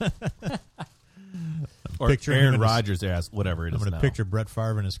asshole. Or Picture him Aaron in his- Rodgers' ass, whatever it I'm is going now. to picture Brett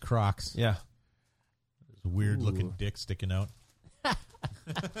Favre in his Crocs. Yeah. His weird-looking dick sticking out. I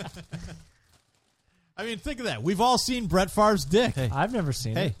mean, think of that. We've all seen Brett Favre's dick. Hey. I've never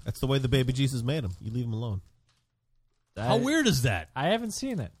seen Hey, it. that's the way the baby Jesus made him. You leave him alone. How weird is that? I haven't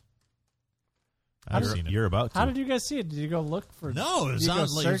seen it. I've seen it. You're about to. How did you guys see it? Did you go look for? No, it did you go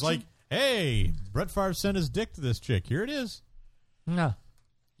was like, searching? hey, Brett Favre sent his dick to this chick. Here it is. No.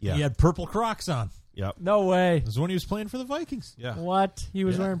 Yeah. He had purple Crocs on. Yep. No way. This is when he was playing for the Vikings. Yeah. What? He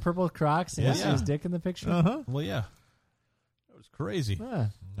was Yeah. wearing purple Crocs and you see Yeah. his dick in the picture? Uh-huh. Well, yeah. That was crazy. Huh.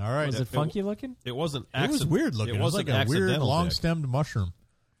 All right. Was it funky looking? It wasn't. It was weird looking. It was like a weird long-stemmed mushroom.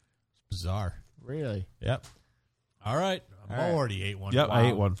 It's bizarre. Really? Yep. All right. I All right. already ate one. Yep, Wow. I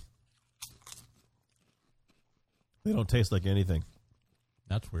ate one. They don't taste like anything.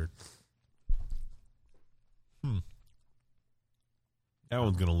 That's weird. That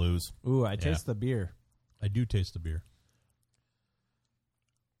one's gonna lose. Ooh, I taste the beer. I do taste the beer.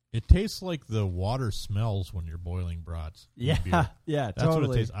 It tastes like the water smells when you're boiling brats. in Yeah, beer. yeah, That's what it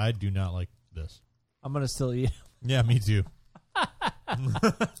totally. tastes. I do not like this. I'm gonna still eat. Yeah, me too.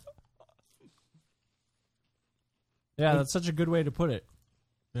 Yeah, that's such a good way to put it.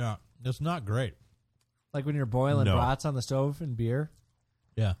 Yeah, it's not great. Like when you're boiling No. brats on the stove and beer.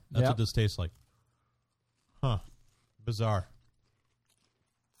 Yeah, that's Yep. what this tastes like. Huh. Bizarre.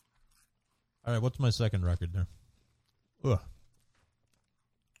 All right, what's my second record there? Ugh.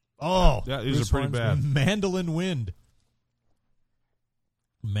 Oh, Yeah, these Bruce are pretty Hornsby. bad. Mandolin Wind.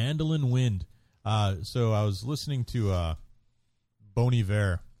 Mandolin Wind. So I was listening to Bon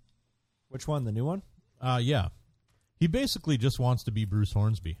Iver. Which one? The new one? Yeah. He basically just wants to be Bruce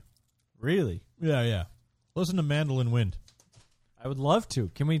Hornsby. Really? Yeah, yeah. Listen to Mandolin Wind. I would love to.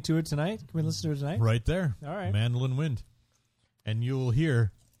 Can we do it tonight? Can we listen to it tonight? Right there. All right. Mandolin Wind. And you'll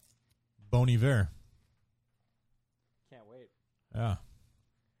hear Bon Iver. Can't wait. Yeah.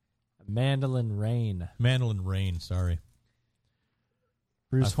 Mandolin Rain. Mandolin Rain, sorry.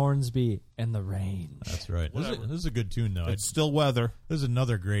 Bruce Hornsby and the Range. That's right. This is a good tune, though. It's still weather. This is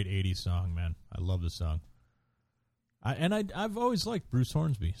another great 80s song, man. I love this song. I've always liked Bruce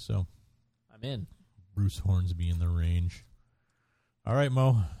Hornsby, so I'm in. Bruce Hornsby in the Range. All right,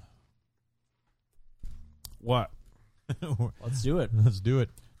 Mo. What? Let's do it. Let's do it.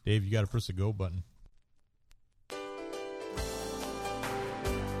 Dave, you got to press the go button.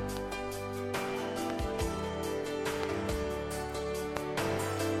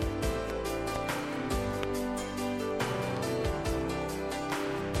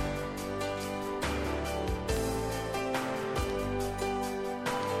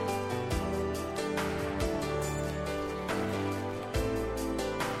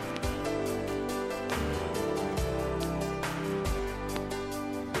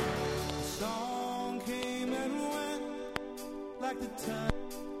 Song came and went like the time,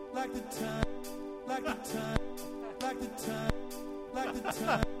 like the time, like the time, like the time, like the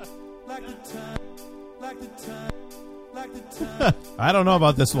time, like the time, like the time, like the time. I don't know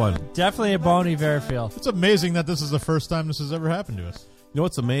about this one. Definitely a Bon Iver feel. It's amazing that this is the first time this has ever happened to us. You know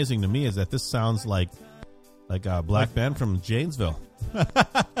what's amazing to me is that this sounds like a black band from Janesville. All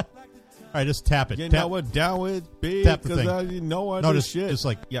right, just tap it. You Tap. know what? Down with big. Tap the thing. You know what? No, this just- shit. just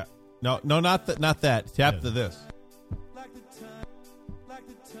like- yeah. No, not that. Not that. Tap Yeah. to this.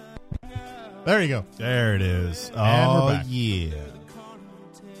 There you go. There it is. And we're Oh back. yeah.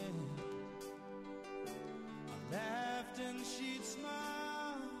 Laughed and she'd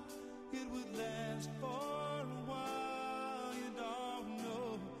smile. It would last for a while. You don't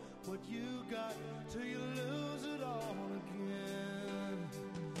know what you got till you lose it all again.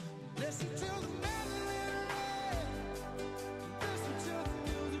 Listen to the melody. Listen to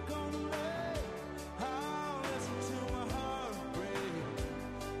the music on the radio. I'll listen to my heart break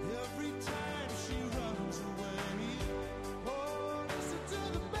every time she runs away. Oh, listen to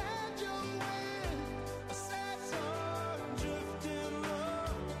the banjo wind, a sad song drifting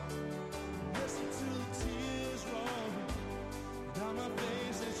low. Listen to the tears roll down my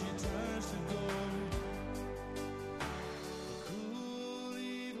face as she turns to gold. Cool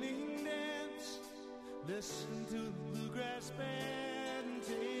evening dance. Listen to the bluegrass band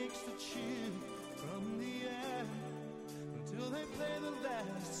takes the chill from the air until they play the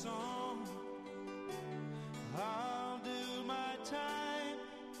last song. I'll do my time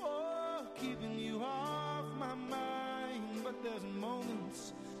for keeping you off my mind, but there's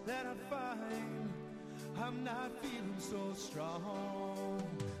moments that I find I'm not feeling so strong.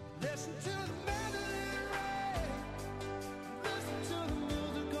 Listen to the melody ring, listen to the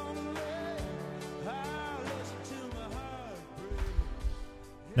music on the radio. I'll listen to my heart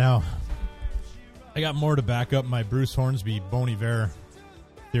break. Now, I got more to back up my Bruce Hornsby Bon Iver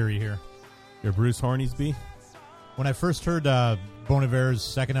theory here. Your Bruce Hornsby. When I first heard Bon Iver's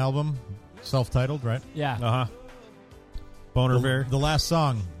second album, self-titled, right? Yeah. Uh huh. Boner Bear. The last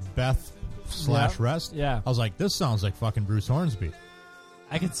song, Beth / Rest. Yeah. I was like, this sounds like fucking Bruce Hornsby.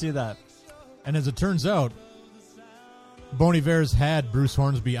 I can see that. And as it turns out, Bon Iver's had Bruce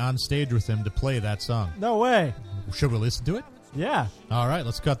Hornsby on stage with him to play that song. No way. Should we listen to it? Yeah. All right,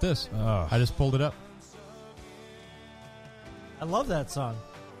 let's cut this. Oh. I just pulled it up. I love that song.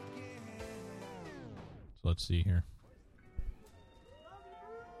 So let's see here.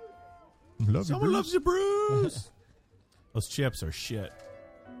 Love you, Someone Bruce. loves you, Bruce. Those chips are shit.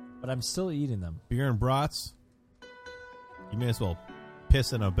 But I'm still eating them. Beer and brats. You may as well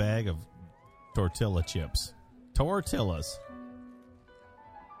piss in a bag of tortilla chips. Tortillas.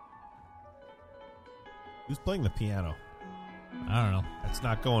 Who's playing the piano? I don't know. That's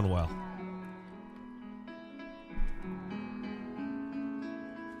not going well.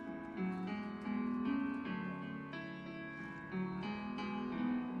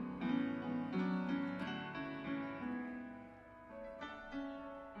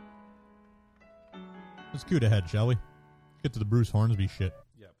 Let's scoot ahead, shall we? Get to the Bruce Hornsby shit.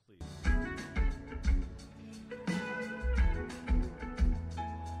 Yeah, please.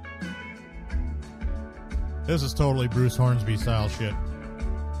 This is totally Bruce Hornsby style shit.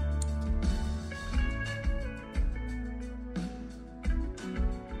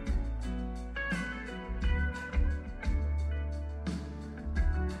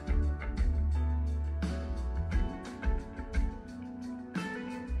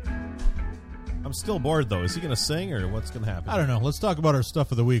 I'm still bored, though. Is he going to sing, or what's going to happen? I don't know. Let's talk about our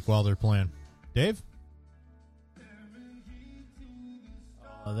stuff of the week while they're playing. Dave?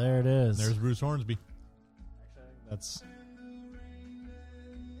 Oh, there it is. There's Bruce Hornsby. That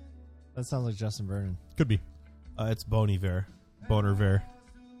sounds like Justin Vernon. Could be. It's Bon Iver. Boner Ver.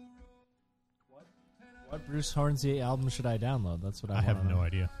 What Bruce Hornsby album should I download? That's what I I have wanna know. no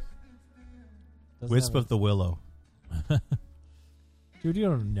idea. Doesn't Wisp have of the Willow. Dude, you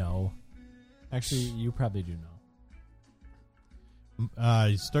don't know. Actually, you probably do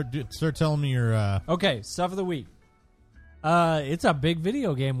know. Start telling me your Okay, stuff of the week. It's a big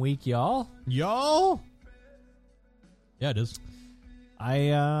video game week, y'all. y'all. Yeah, it is.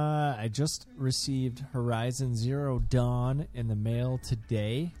 I just received Horizon Zero Dawn in the mail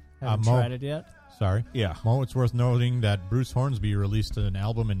today. Haven't Mo. tried it yet. Sorry. Yeah. Mo, it's worth noting that Bruce Hornsby released an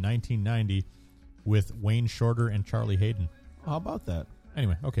album in 1990 with Wayne Shorter and Charlie Hayden. How about that?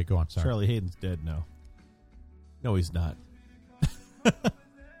 Anyway, okay, go on. Sorry. Charlie Hayden's dead now. No, he's not.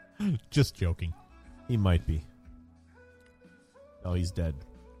 Just joking. He might be. No, he's dead.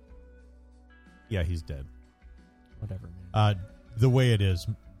 Yeah, he's dead. Whatever, man. The way it is,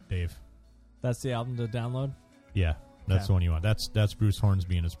 Dave. That's the album to download? Yeah, that's Okay. the one you want. That's Bruce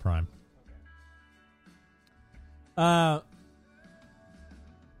Hornsby in his prime.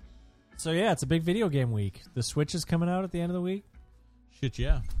 So yeah, it's a big video game week. The Switch is coming out at the end of the week. Shit,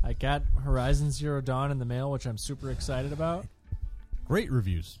 yeah. I got Horizon Zero Dawn in the mail, which I'm super excited about. Great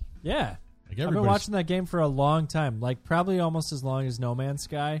reviews. Yeah. Like I've been watching that game for a long time, like probably almost as long as No Man's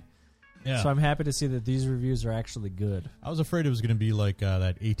Sky. Yeah. So I'm happy to see that these reviews are actually good. I was afraid it was going to be like that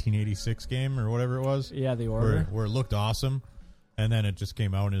 1886 game or whatever it was. Yeah, The Order. Where it looked awesome, and then it just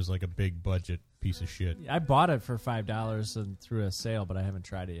came out and is like a big budget piece of shit. I bought it for $5 and through a sale, but I haven't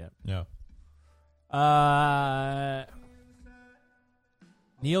tried it yet. Yeah.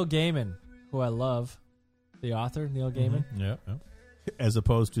 Neil Gaiman, who I love, the author, Neil Gaiman. Mm-hmm. Yeah. As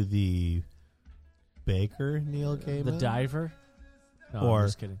opposed to the baker, Neil Gaiman? The diver. No, Or I'm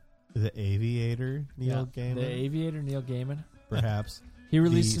just kidding. The aviator, Neil Gaiman? The aviator, Neil Gaiman. Perhaps. He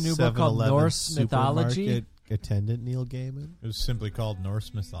released a new book called 7-Eleven Norse Mythology. supermarket attendant, Neil Gaiman? It was simply called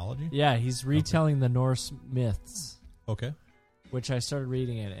Norse mythology? Yeah, he's retelling the Norse myths, Okay. which I started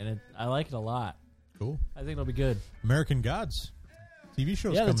reading it, and I like it a lot. Cool. I think it'll be good. American Gods. TV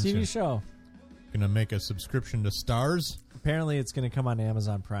show's Yeah, the coming TV soon. show. Gonna make a subscription to Stars. Apparently, it's going to come on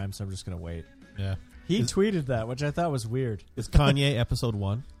Amazon Prime, so I'm just going to wait. Yeah. He tweeted that, which I thought was weird. Is Kanye episode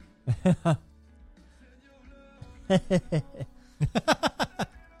 1?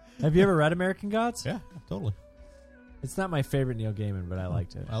 Have you ever read American Gods? Yeah, totally. It's not my favorite Neil Gaiman, but I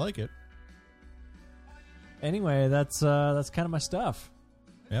liked it. I like it. Anyway, that's kind of my stuff.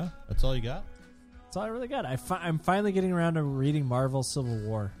 Yeah, that's all you got? That's all I really got. I'm finally getting around to reading Marvel Civil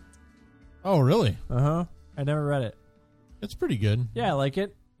War. Oh, really? Uh-huh. I never read it. It's pretty good. Yeah, I like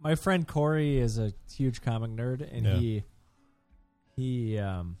it. My friend Corey is a huge comic nerd, and he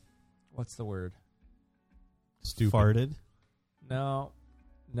what's the word? Stupid. Farted? No,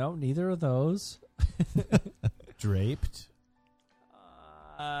 neither of those. Draped?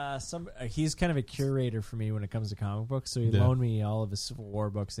 He's kind of a curator for me when it comes to comic books, so he loaned me all of his Civil War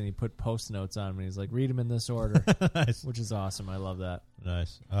books, and he put post-notes on them, and he's like, read them in this order, Nice. which is awesome. I love that.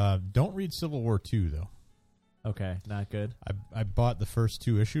 Nice. Don't read Civil War 2, though. Okay, not good. I bought the first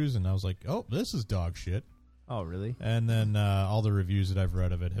 2 issues, and I was like, oh, this is dog shit. Oh, really? And then all the reviews that I've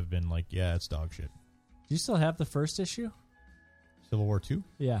read of it have been like, yeah, it's dog shit. Do you still have the first issue? Civil War 2?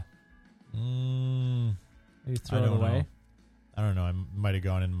 Yeah. Maybe throw I it don't away? know. I don't know. I might have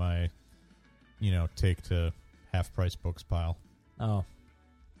gone in my, take to half-price books pile. Oh.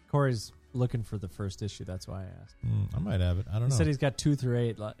 Corey's looking for the first issue. That's why I asked. I might have it. I don't know. He said he's got 2 through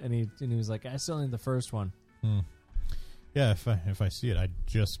 8, and he was like, I still need the first one. Yeah, if I see it, I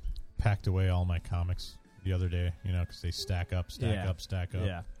just packed away all my comics the other day, because they stack up.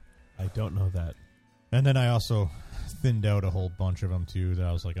 Yeah. I don't know that. And then I also thinned out a whole bunch of them, too, that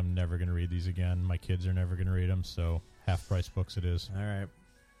I was like, I'm never going to read these again. My kids are never going to read them, so half-price books it is. All right.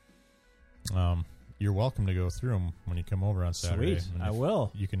 You're welcome to go through them when you come over on Saturday. Sweet. And I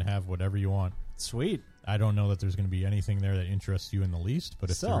will. You can have whatever you want. Sweet. I don't know that there's going to be anything there that interests you in the least, but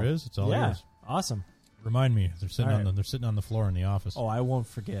if there is, it's all yours. Awesome. Remind me. They're sitting All right. they're sitting on the floor in the office. Oh, I won't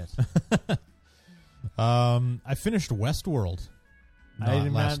forget. I finished Westworld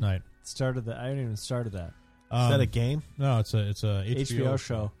last night. I haven't even started that. Is that a game? No, it's a HBO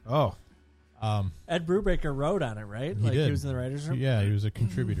show. Oh. Ed Brubaker wrote on it, right? He did. He was in the writer's room? Yeah, he was a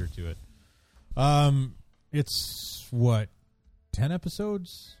contributor to it. It's, 10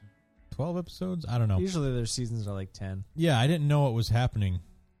 episodes? 12 episodes? I don't know. Usually their seasons are like 10. Yeah, I didn't know what was happening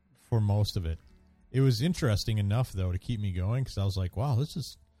for most of it. It was interesting enough, though, to keep me going, because I was like, wow,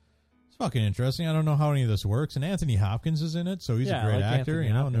 it's fucking interesting. I don't know how any of this works. And Anthony Hopkins is in it, so he's a great actor, Anthony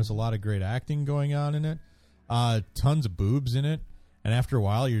and Hopkins. there's a lot of great acting going on in it. Tons of boobs in it. And after a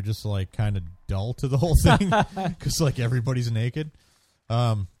while, you're just, like, kind of dull to the whole thing, because, like, everybody's naked.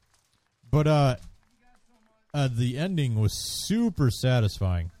 But the ending was super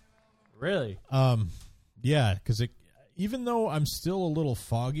satisfying. Really? Yeah, because even though I'm still a little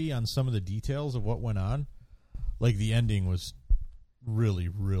foggy on some of the details of what went on, like the ending was really,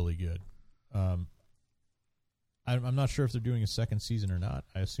 really good. I'm not sure if they're doing a second season or not.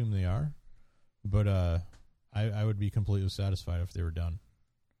 I assume they are, but I would be completely satisfied if they were done.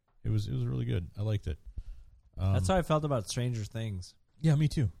 It was really good. I liked it. That's how I felt about Stranger Things. Yeah, me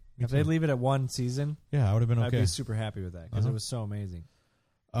too. If they leave it at 1 season, yeah, I would have been okay. I'd be super happy with that because it was so amazing.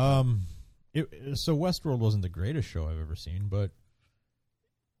 So Westworld wasn't the greatest show I've ever seen, but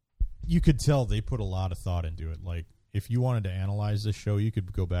you could tell they put a lot of thought into it. Like, if you wanted to analyze this show, you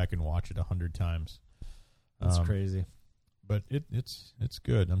could go back and watch it 100 times. That's crazy. But it's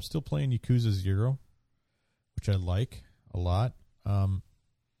good. I'm still playing Yakuza 0, which I like a lot. For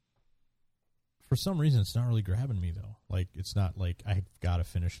some reason, it's not really grabbing me, though. Like, it's not like, I've got to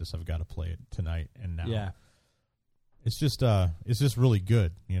finish this. I've got to play it tonight and now. Yeah. It's just really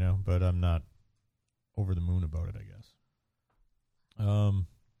good, you know. But I'm not over the moon about it, I guess.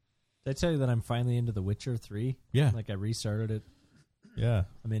 Did I tell you that I'm finally into The Witcher 3? Yeah. Like I restarted it. Yeah.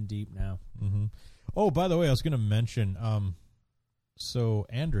 I'm in deep now. Mm-hmm. Oh, by the way, I was going to mention, so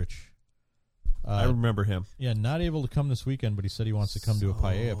Andrich. I remember him. Yeah, not able to come this weekend, but he said he wants to come to a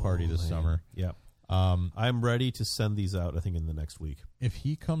paella party this summer. Yeah. I'm ready to send these out, I think, in the next week. If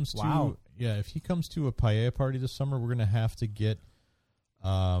he comes Wow. if he comes to a paella party this summer, we're going to have to get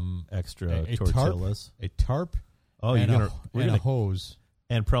Extra a tortillas. tarp, Oh, and we're a gonna hose.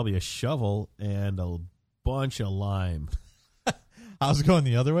 and probably a shovel and a bunch of lime. I was going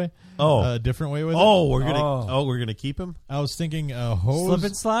the other way. Oh, A different way with it. we're gonna keep him. I was thinking a hose Slip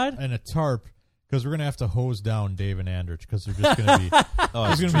and slide? and a tarp, because we're going to have to hose down Dave and Andrich, because they're just going to be Oh,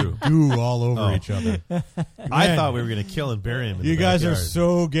 there's it's going to true. be goo all over each other. I Man, thought we were gonna kill and bury him. In you the guys are backyard.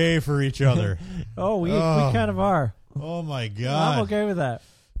 so gay for each other. Oh, we Oh. kind of are. Oh my I'm god! okay with that.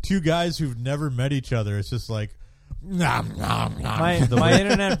 Two guys who've never met each other. It's just like, nom, nom, nom. My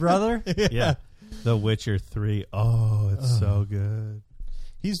internet brother? Yeah. The Witcher 3. Oh, it's so good.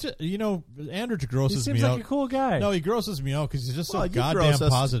 He's just, Andrich He grosses seems me like out. a cool guy. No, he grosses me out because he's just Well, so you goddamn gross us-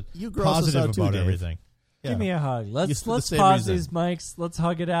 positive. you gross us Positive out too, about Dave. everything. Give me a hug. Used Let's for the let's same pause reason. these mics. Let's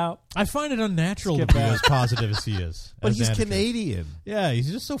hug it out. I find it unnatural Skip to be back. as positive as he is. But as he's Andrich is. Canadian. Yeah,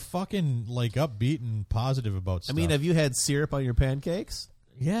 he's just so fucking like upbeat and positive about I stuff. mean, have you had syrup on your pancakes?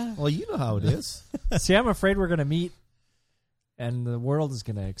 yeah. Well, you know how it is. See, I'm afraid we're gonna meet, and the world is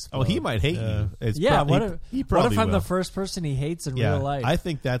gonna explode. Oh, he might hate you. It's Yeah. prob- What he if probably I'm will. the first person he hates in Yeah, real life? I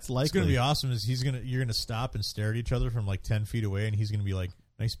think that's likely. What's going to be awesome is you're gonna stop and stare at each other from like 10 feet away, and he's gonna be like,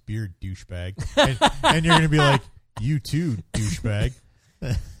 "Nice beard, douchebag," and you're gonna be like, "You too, douchebag."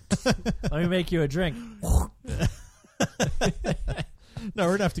 Let me make you a drink. No,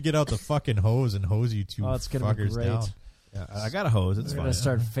 we're gonna have to get out the fucking hose and hose you two Oh, it's gonna be fuckers great. down. Yeah, I got a hose. It's We're fine. gonna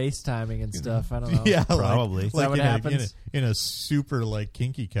start FaceTiming and stuff. I don't know. Yeah, Probably. like, Is that what in, happens? in a super like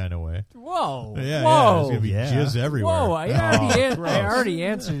kinky kind of way. Whoa. Yeah, Whoa. it's gonna be Yeah. jizz everywhere. Whoa. I gross. already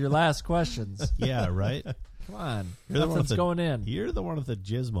answered your last questions. Yeah, right. Come on. You're the one Nothing's with the- going in. You're the one with the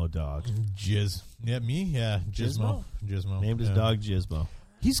Gizmo dog. Jizz. Yeah, me. Yeah, Gizmo. Named his Yeah. dog Gizmo.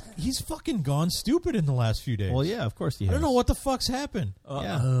 He's fucking gone stupid in the last few days. Well, yeah, of course he I has. don't know what the fuck's happened.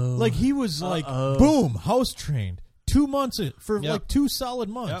 Yeah. Like he was like, boom, house trained. 2 months for Yep. like 2 solid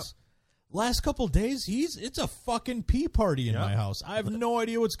months. Last couple days, it's a fucking pee party in Yep. my house. I have no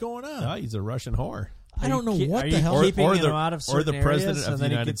idea what's going on. No, he's a Russian whore. I don't know what Are the you hell. keeping or him the- out of or the certain president areas, of and the then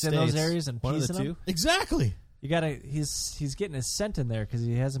he United gets in those States. areas and One of pees the in them? two. Exactly. You gotta. He's getting his scent in there because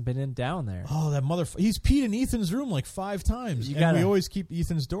he hasn't been in down there. Oh, that motherfucker. He's peed in Ethan's room like 5 times. You And gotta- we always keep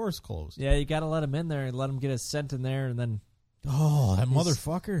Ethan's doors closed. Yeah, you gotta let him in there and let him get his scent in there, and then Oh, that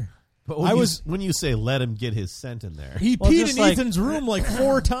motherfucker. But when you say let him get his scent in there, He Well, peed just in like- Ethan's room like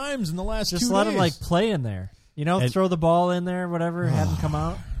 4 times in the last 2 days. just let him like play in there. You know, And- throw the ball in there, whatever. Have him come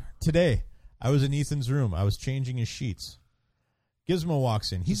out. Today, I was in Ethan's room. I was changing his sheets. Gizmo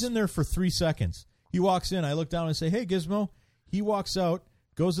walks in. He's in there for 3 seconds. He walks in. I look down and say, "Hey, Gizmo." He walks out,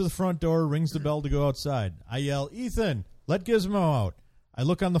 goes to the front door, rings the bell to go outside. I yell, "Ethan, let Gizmo out." I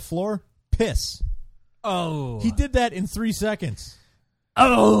look on the floor, piss. Oh, He did that in 3 seconds.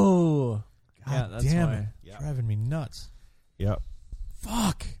 Oh, God yeah, that's damn why. it. Driving me nuts. yep,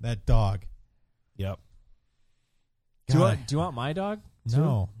 Fuck that dog. yep. Do God, you want my dog? too?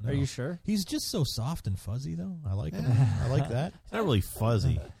 No. Are you sure? He's just so soft and fuzzy, though. I like him. I like that. It's not really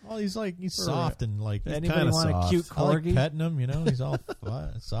fuzzy. Well, he's soft and like Anybody kinda want soft. a cute I like corgi? petting him. He's all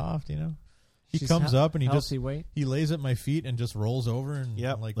soft. He She's comes up and he just healthy weight. he lays at my feet and just rolls over and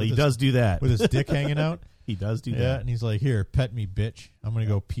Yep, like he with his- does do that. with his dick hanging out. He does do Yeah, that. and he's like, "Here, pet me, bitch. I'm gonna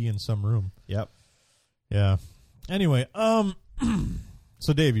go pee in some room." Yep. Yeah. Anyway,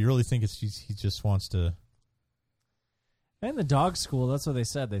 so Dave, you really think he just wants to? And the dog school, that's what they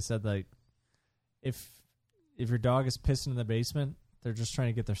said. They said like if your dog is pissing in the basement, they're just trying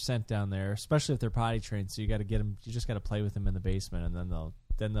to get their scent down there, especially if they're potty trained. So you got to get them. You just got to play with them in the basement, and then they'll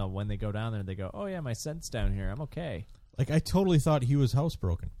when they go down there, they go, "Oh yeah, my scent's down here. I'm okay." Like, I totally thought he was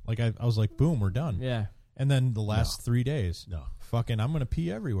housebroken. Like, I was like, boom, we're done. Yeah. And then the last 3 days, No. fucking, I'm gonna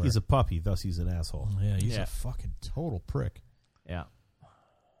pee everywhere. He's a puppy, thus he's an asshole. yeah, he's Yeah. a fucking total prick. Yeah.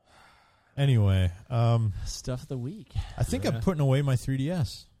 Anyway, Stuff of the week. I think I'm putting away my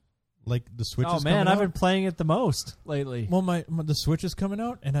 3DS. Like the Switch Oh is man, coming I've out. been playing it the most lately. Well, the Switch is coming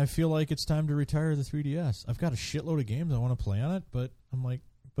out, and I feel like it's time to retire the 3DS. I've got a shitload of games I want to play on it, but I'm like,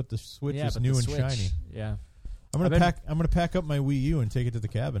 but the Switch yeah, is but new the and Switch, shiny. Yeah. I'm gonna pack up my Wii U and take it to the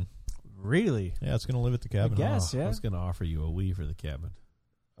cabin. Really? Yeah, it's gonna live at the cabin. guess. I Yeah. was going to offer you a Wii for the cabin,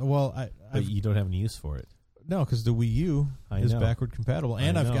 Well, but you don't have any use for it. No, because the Wii U is know. backward compatible,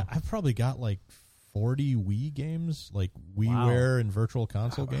 and I know. I've probably got like 40 Wii games, like WiiWare and Virtual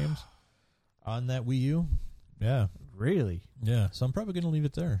Console games on that Wii U. Yeah, Really? yeah. So I'm probably going to leave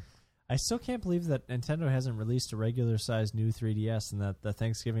it there. I still can't believe that Nintendo hasn't released a regular sized new 3DS and that the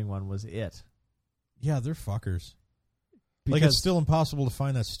Thanksgiving one was it. Yeah, they're fuckers. Like, Because- it's still impossible to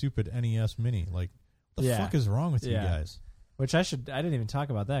find that stupid NES Mini. Like, what the Yeah. fuck is wrong with you Yeah. guys? Which I didn't even talk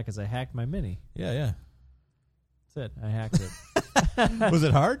about that because I hacked my Mini. Yeah, yeah. That's it. I hacked it. Was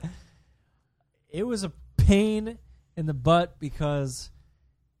it hard? It was a pain in the butt because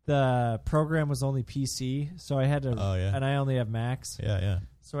the program was only PC, so I had to. Oh, yeah. And I only have Macs, Yeah, yeah.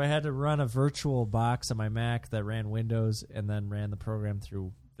 so I had to run a virtual box on my Mac that ran Windows and then ran the program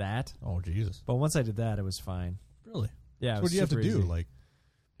through that. Oh, Jesus. But once I did that, it was fine. Really? Yeah. So it what was do you have to super do? easy. Like,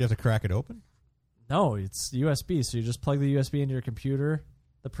 you have to crack it open? No, it's USB. So you just plug the USB into your computer.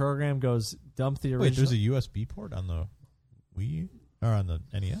 The program goes dump the original. Wait, there's a USB port on the Wii or on the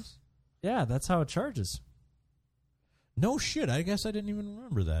NES? Yeah, that's how it charges. No shit. I guess I didn't even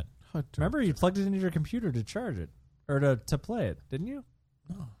remember that. Remember, you plugged it into your computer to charge it or to play it, didn't you?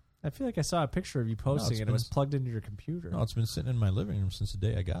 No. I feel like I saw a picture of you posting it's it. It been- was plugged into your computer. No, it's been sitting in my living room since the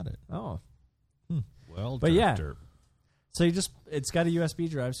day I got it. Oh, Well, But yeah. derp. so it's got a USB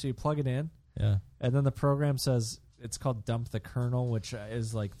drive, so you plug it in, Yeah. and then the program says it's called dump the kernel, which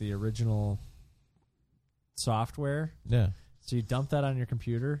is like the original software. Yeah. So you dump that on your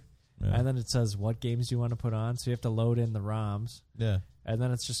computer, Yeah. and then it says what games you want to put on. So you have to load in the ROMs, Yeah. and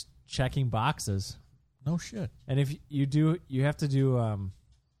then it's just checking boxes. No shit. And if you do, you have to do.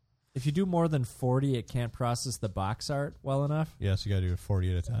 If you do more than 40, it can't process the box art well enough. Yeah, so you got to do it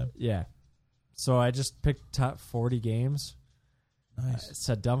 40 at a time. Yeah. So I just picked top 40 games. Nice. It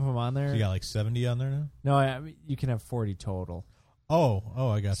said dump them on there. So you got like 70 on there now? No, I mean, you can have 40 total. Oh,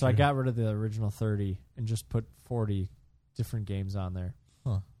 I got So you. I got rid of the original 30 and just put 40 different games on there.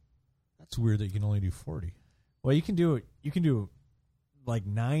 That's weird that you can only do 40. Well, you can do like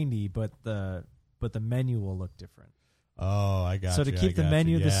 90, but the menu will look different. Oh, I got So you. to I keep the got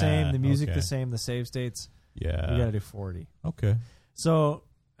menu you. the same, Yeah, the music okay. the same, the save states, Yeah. you got to do 40. Okay. So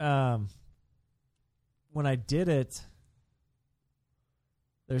when I did it,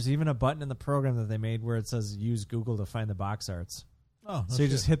 there's even a button in the program that they made where it says use Google to find the box arts. Oh, So you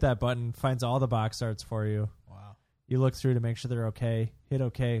just hit that button, finds all the box arts for you. Wow. You look through to make sure they're okay. Hit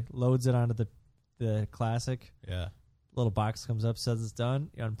OK, loads it onto the classic. Yeah. Little box comes up, says it's done.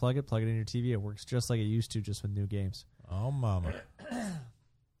 You unplug it, plug it in your TV. It works just like it used to, just with new games. Oh, mama.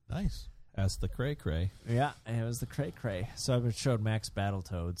 Nice. That's the cray cray. Yeah, and it was the cray cray. So I showed Max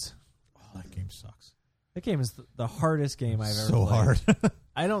Battletoads. Oh, that game sucks. That game is the hardest game I've ever So played. hard.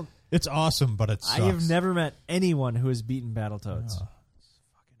 I don't. It's awesome, but it sucks. I have never met anyone who has beaten Battletoads. Oh,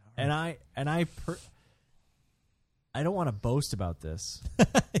 And I don't want to boast about this,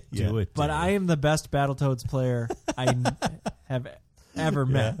 Yeah. Do it. but dude. I am the best Battletoads player have ever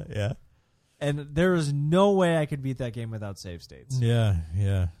met. Yeah. And there is no way I could beat that game without save states. Yeah.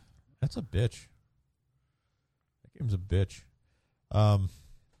 Yeah. That's a bitch. That game's a bitch.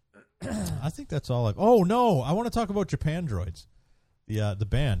 I think that's all. Oh no! I want to talk about Japan Droids, the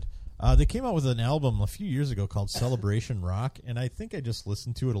band. They came out with an album a few years ago called Celebration Rock, and I think I just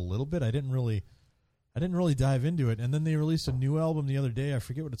listened to it a little bit. I didn't really dive into it. And then they released a new album the other day. I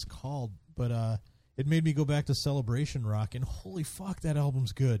forget what it's called, but it made me go back to Celebration Rock, and holy fuck, that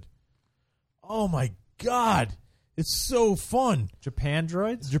album's good. Oh my god, it's so fun. Japan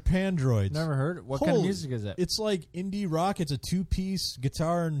Droids? Japan Droids. Never heard it. What kind of Holy- music is it? It's like indie rock. It's a 2-piece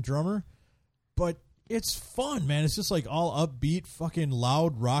guitar and drummer, but it's fun, man. It's just like all upbeat, fucking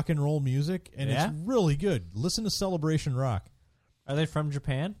loud rock and roll music, and Yeah? it's really good. Listen to Celebration Rock. Are they from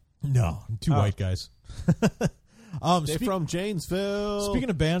Japan? No, two Oh. white guys. They're from Janesville. Speaking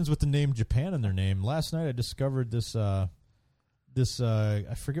of bands with the name Japan in their name, last night I discovered this. I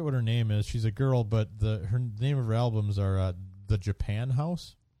forget what her name is. She's a girl, but her name of her albums are the Japan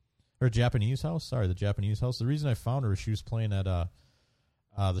House or Japanese House. Sorry, the Japanese House. The reason I found her is she was playing at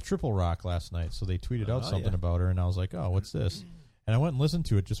the Triple Rock last night, so they tweeted out something about her, and I was like, oh, what's this? And I went and listened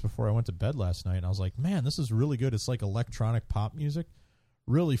to it just before I went to bed last night, and I was like, man, this is really good. It's like electronic pop music.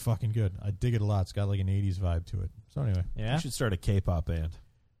 Really fucking good. I dig it a lot. It's got like an 80s vibe to it. So anyway. Yeah. You should start a K-pop band.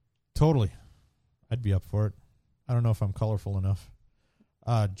 Totally. I'd be up for it. I don't know if I'm colorful enough.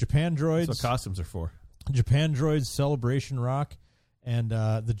 Japan Droids. That's what costumes are for. Japan Droids, Celebration Rock, and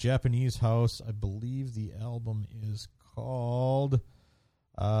the Japanese House. I believe the album is called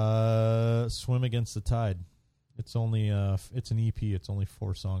Swim Against the Tide. It's only it's an EP. It's only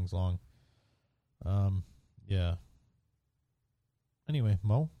 4 songs long. Yeah. Anyway,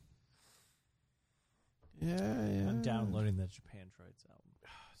 Mo? Yeah. I'm downloading the Japan Troids album.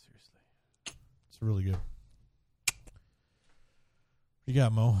 Seriously. It's really good. What you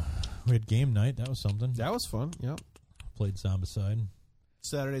got, Mo? We had game night. That was something. That was fun. Yep. Played Zombicide.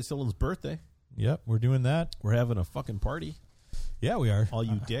 Saturday's Dylan's birthday. Yep, we're doing that. We're having a fucking party. Yeah, we are. All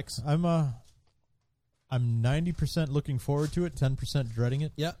you dicks. I'm 90% looking forward to it, 10% dreading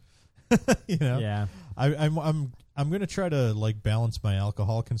it. Yep. You know? Yeah. I'm going to try to like balance my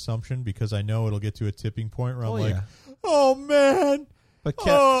alcohol consumption because I know it'll get to a tipping point where I'm like, oh man. But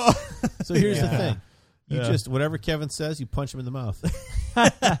so here's the thing. You just whatever Kevin says, you punch him in the mouth.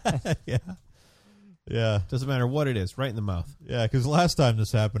 Yeah. Doesn't matter what it is, right in the mouth. Yeah, because last time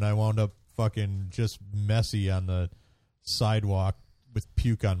this happened, I wound up fucking just messy on the sidewalk with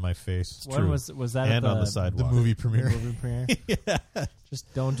puke on my face. When was that? And at on the sidewalk. The movie premiere. The movie premiere. Yeah.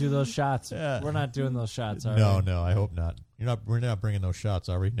 Just don't do those shots. Yeah. We're not doing those shots. Are No, we? no, I hope not. We're not bringing those shots,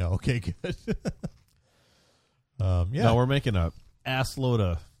 are we? No. Okay, good. Yeah. No, we're making a ass load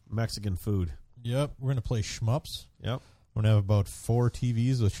of Mexican food. Yep. We're gonna play shmups. Yep. We're gonna have about 4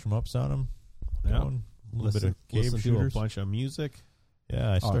 TVs with shmups on them. Yep. A little bit of cave listen to shooters. a bunch of music.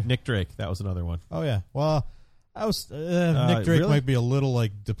 Yeah, I started. Nick Drake, that was another one. Oh yeah. Well, I was Nick Drake really? might be a little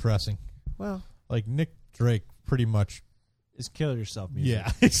like depressing. Well, Like Nick Drake, pretty much. Is kill yourself music.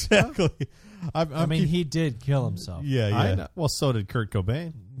 Yeah, exactly. I mean, he did kill himself. Yeah, yeah. I know. Well, so did Kurt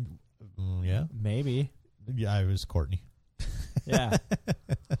Cobain. Yeah. Maybe. Yeah, I was Courtney. Yeah.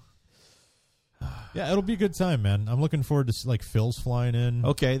 Yeah, it'll be a good time, man. I'm looking forward to like Phil's flying in.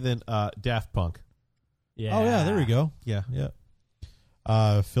 Okay, then Daft Punk. Yeah. Oh yeah, there we go. Yeah.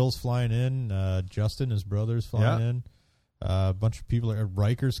 Yeah. Phil's flying in. Justin, his brother's flying in. A bunch of people.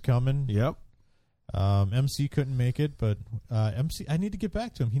 Riker's coming. Yep. MC couldn't make it, but MC, I need to get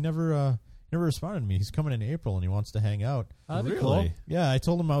back to him. He never responded to me. He's coming in April and he wants to hang out. That'd be Really? cool. Yeah, I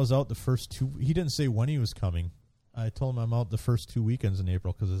told him I was out the first 2. He didn't say when he was coming. I told him I'm out the first 2 weekends in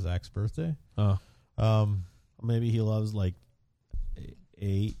April because it's Zach's birthday. Maybe he loves like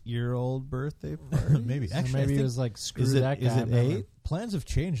 8-year-old birthday party. Maybe. So Actually, maybe I he think was like, screw is it- that guy. is it I'm never- 8? plans have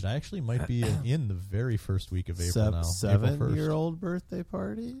changed. I actually might be in the very first week of April now. April 1st. 7-year-old birthday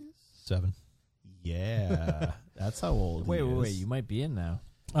parties? 7. Yeah. That's how old he Wait. is. You might be in now.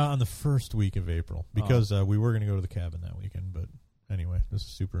 On the first week of April because we were going to go to the cabin that weekend. But anyway, this is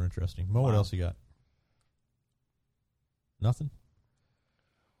super interesting. Mo, what else you got? Nothing?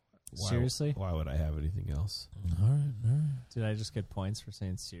 Seriously? Why would I have anything else? All right. Did I just get points for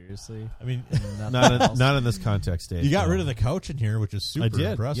saying seriously? I mean, Not in this context, Dave. you got rid of the couch in here, which is super I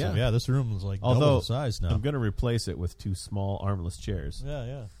did, impressive. yeah. This room is like Although, double the size now. I'm going to replace it with 2 small armless chairs. Yeah.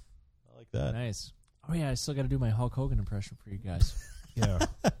 I like that. Nice. Oh, yeah, I still got to do my Hulk Hogan impression for you guys. Yeah.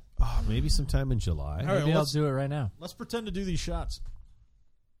 Maybe sometime in July. All right, Maybe well, I'll do it right now. Let's pretend to do these shots.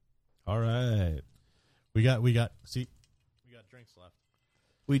 All right. We got drinks left.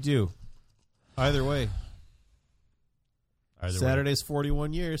 We do. Either way. Saturday's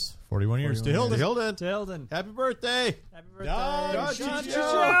 41 years. 41 years. To Hilden. Hilden. Hilden. Happy birthday. Happy birthday. Don Don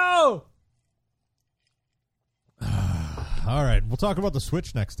Chicho. Chicho. All right. We'll talk about the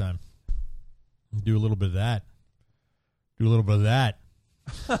Switch next time. Do a little bit of that.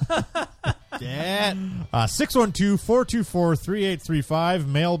 Dad. 612-424-3835.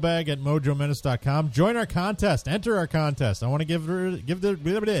 Mailbag at mojomenace.com. Join our contest. Enter our contest. I want to get rid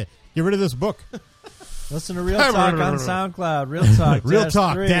of this book. Listen to Real Talk on SoundCloud. Real Talk. Real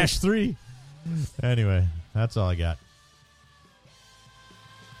Talk -3. -3. Anyway, that's all I got.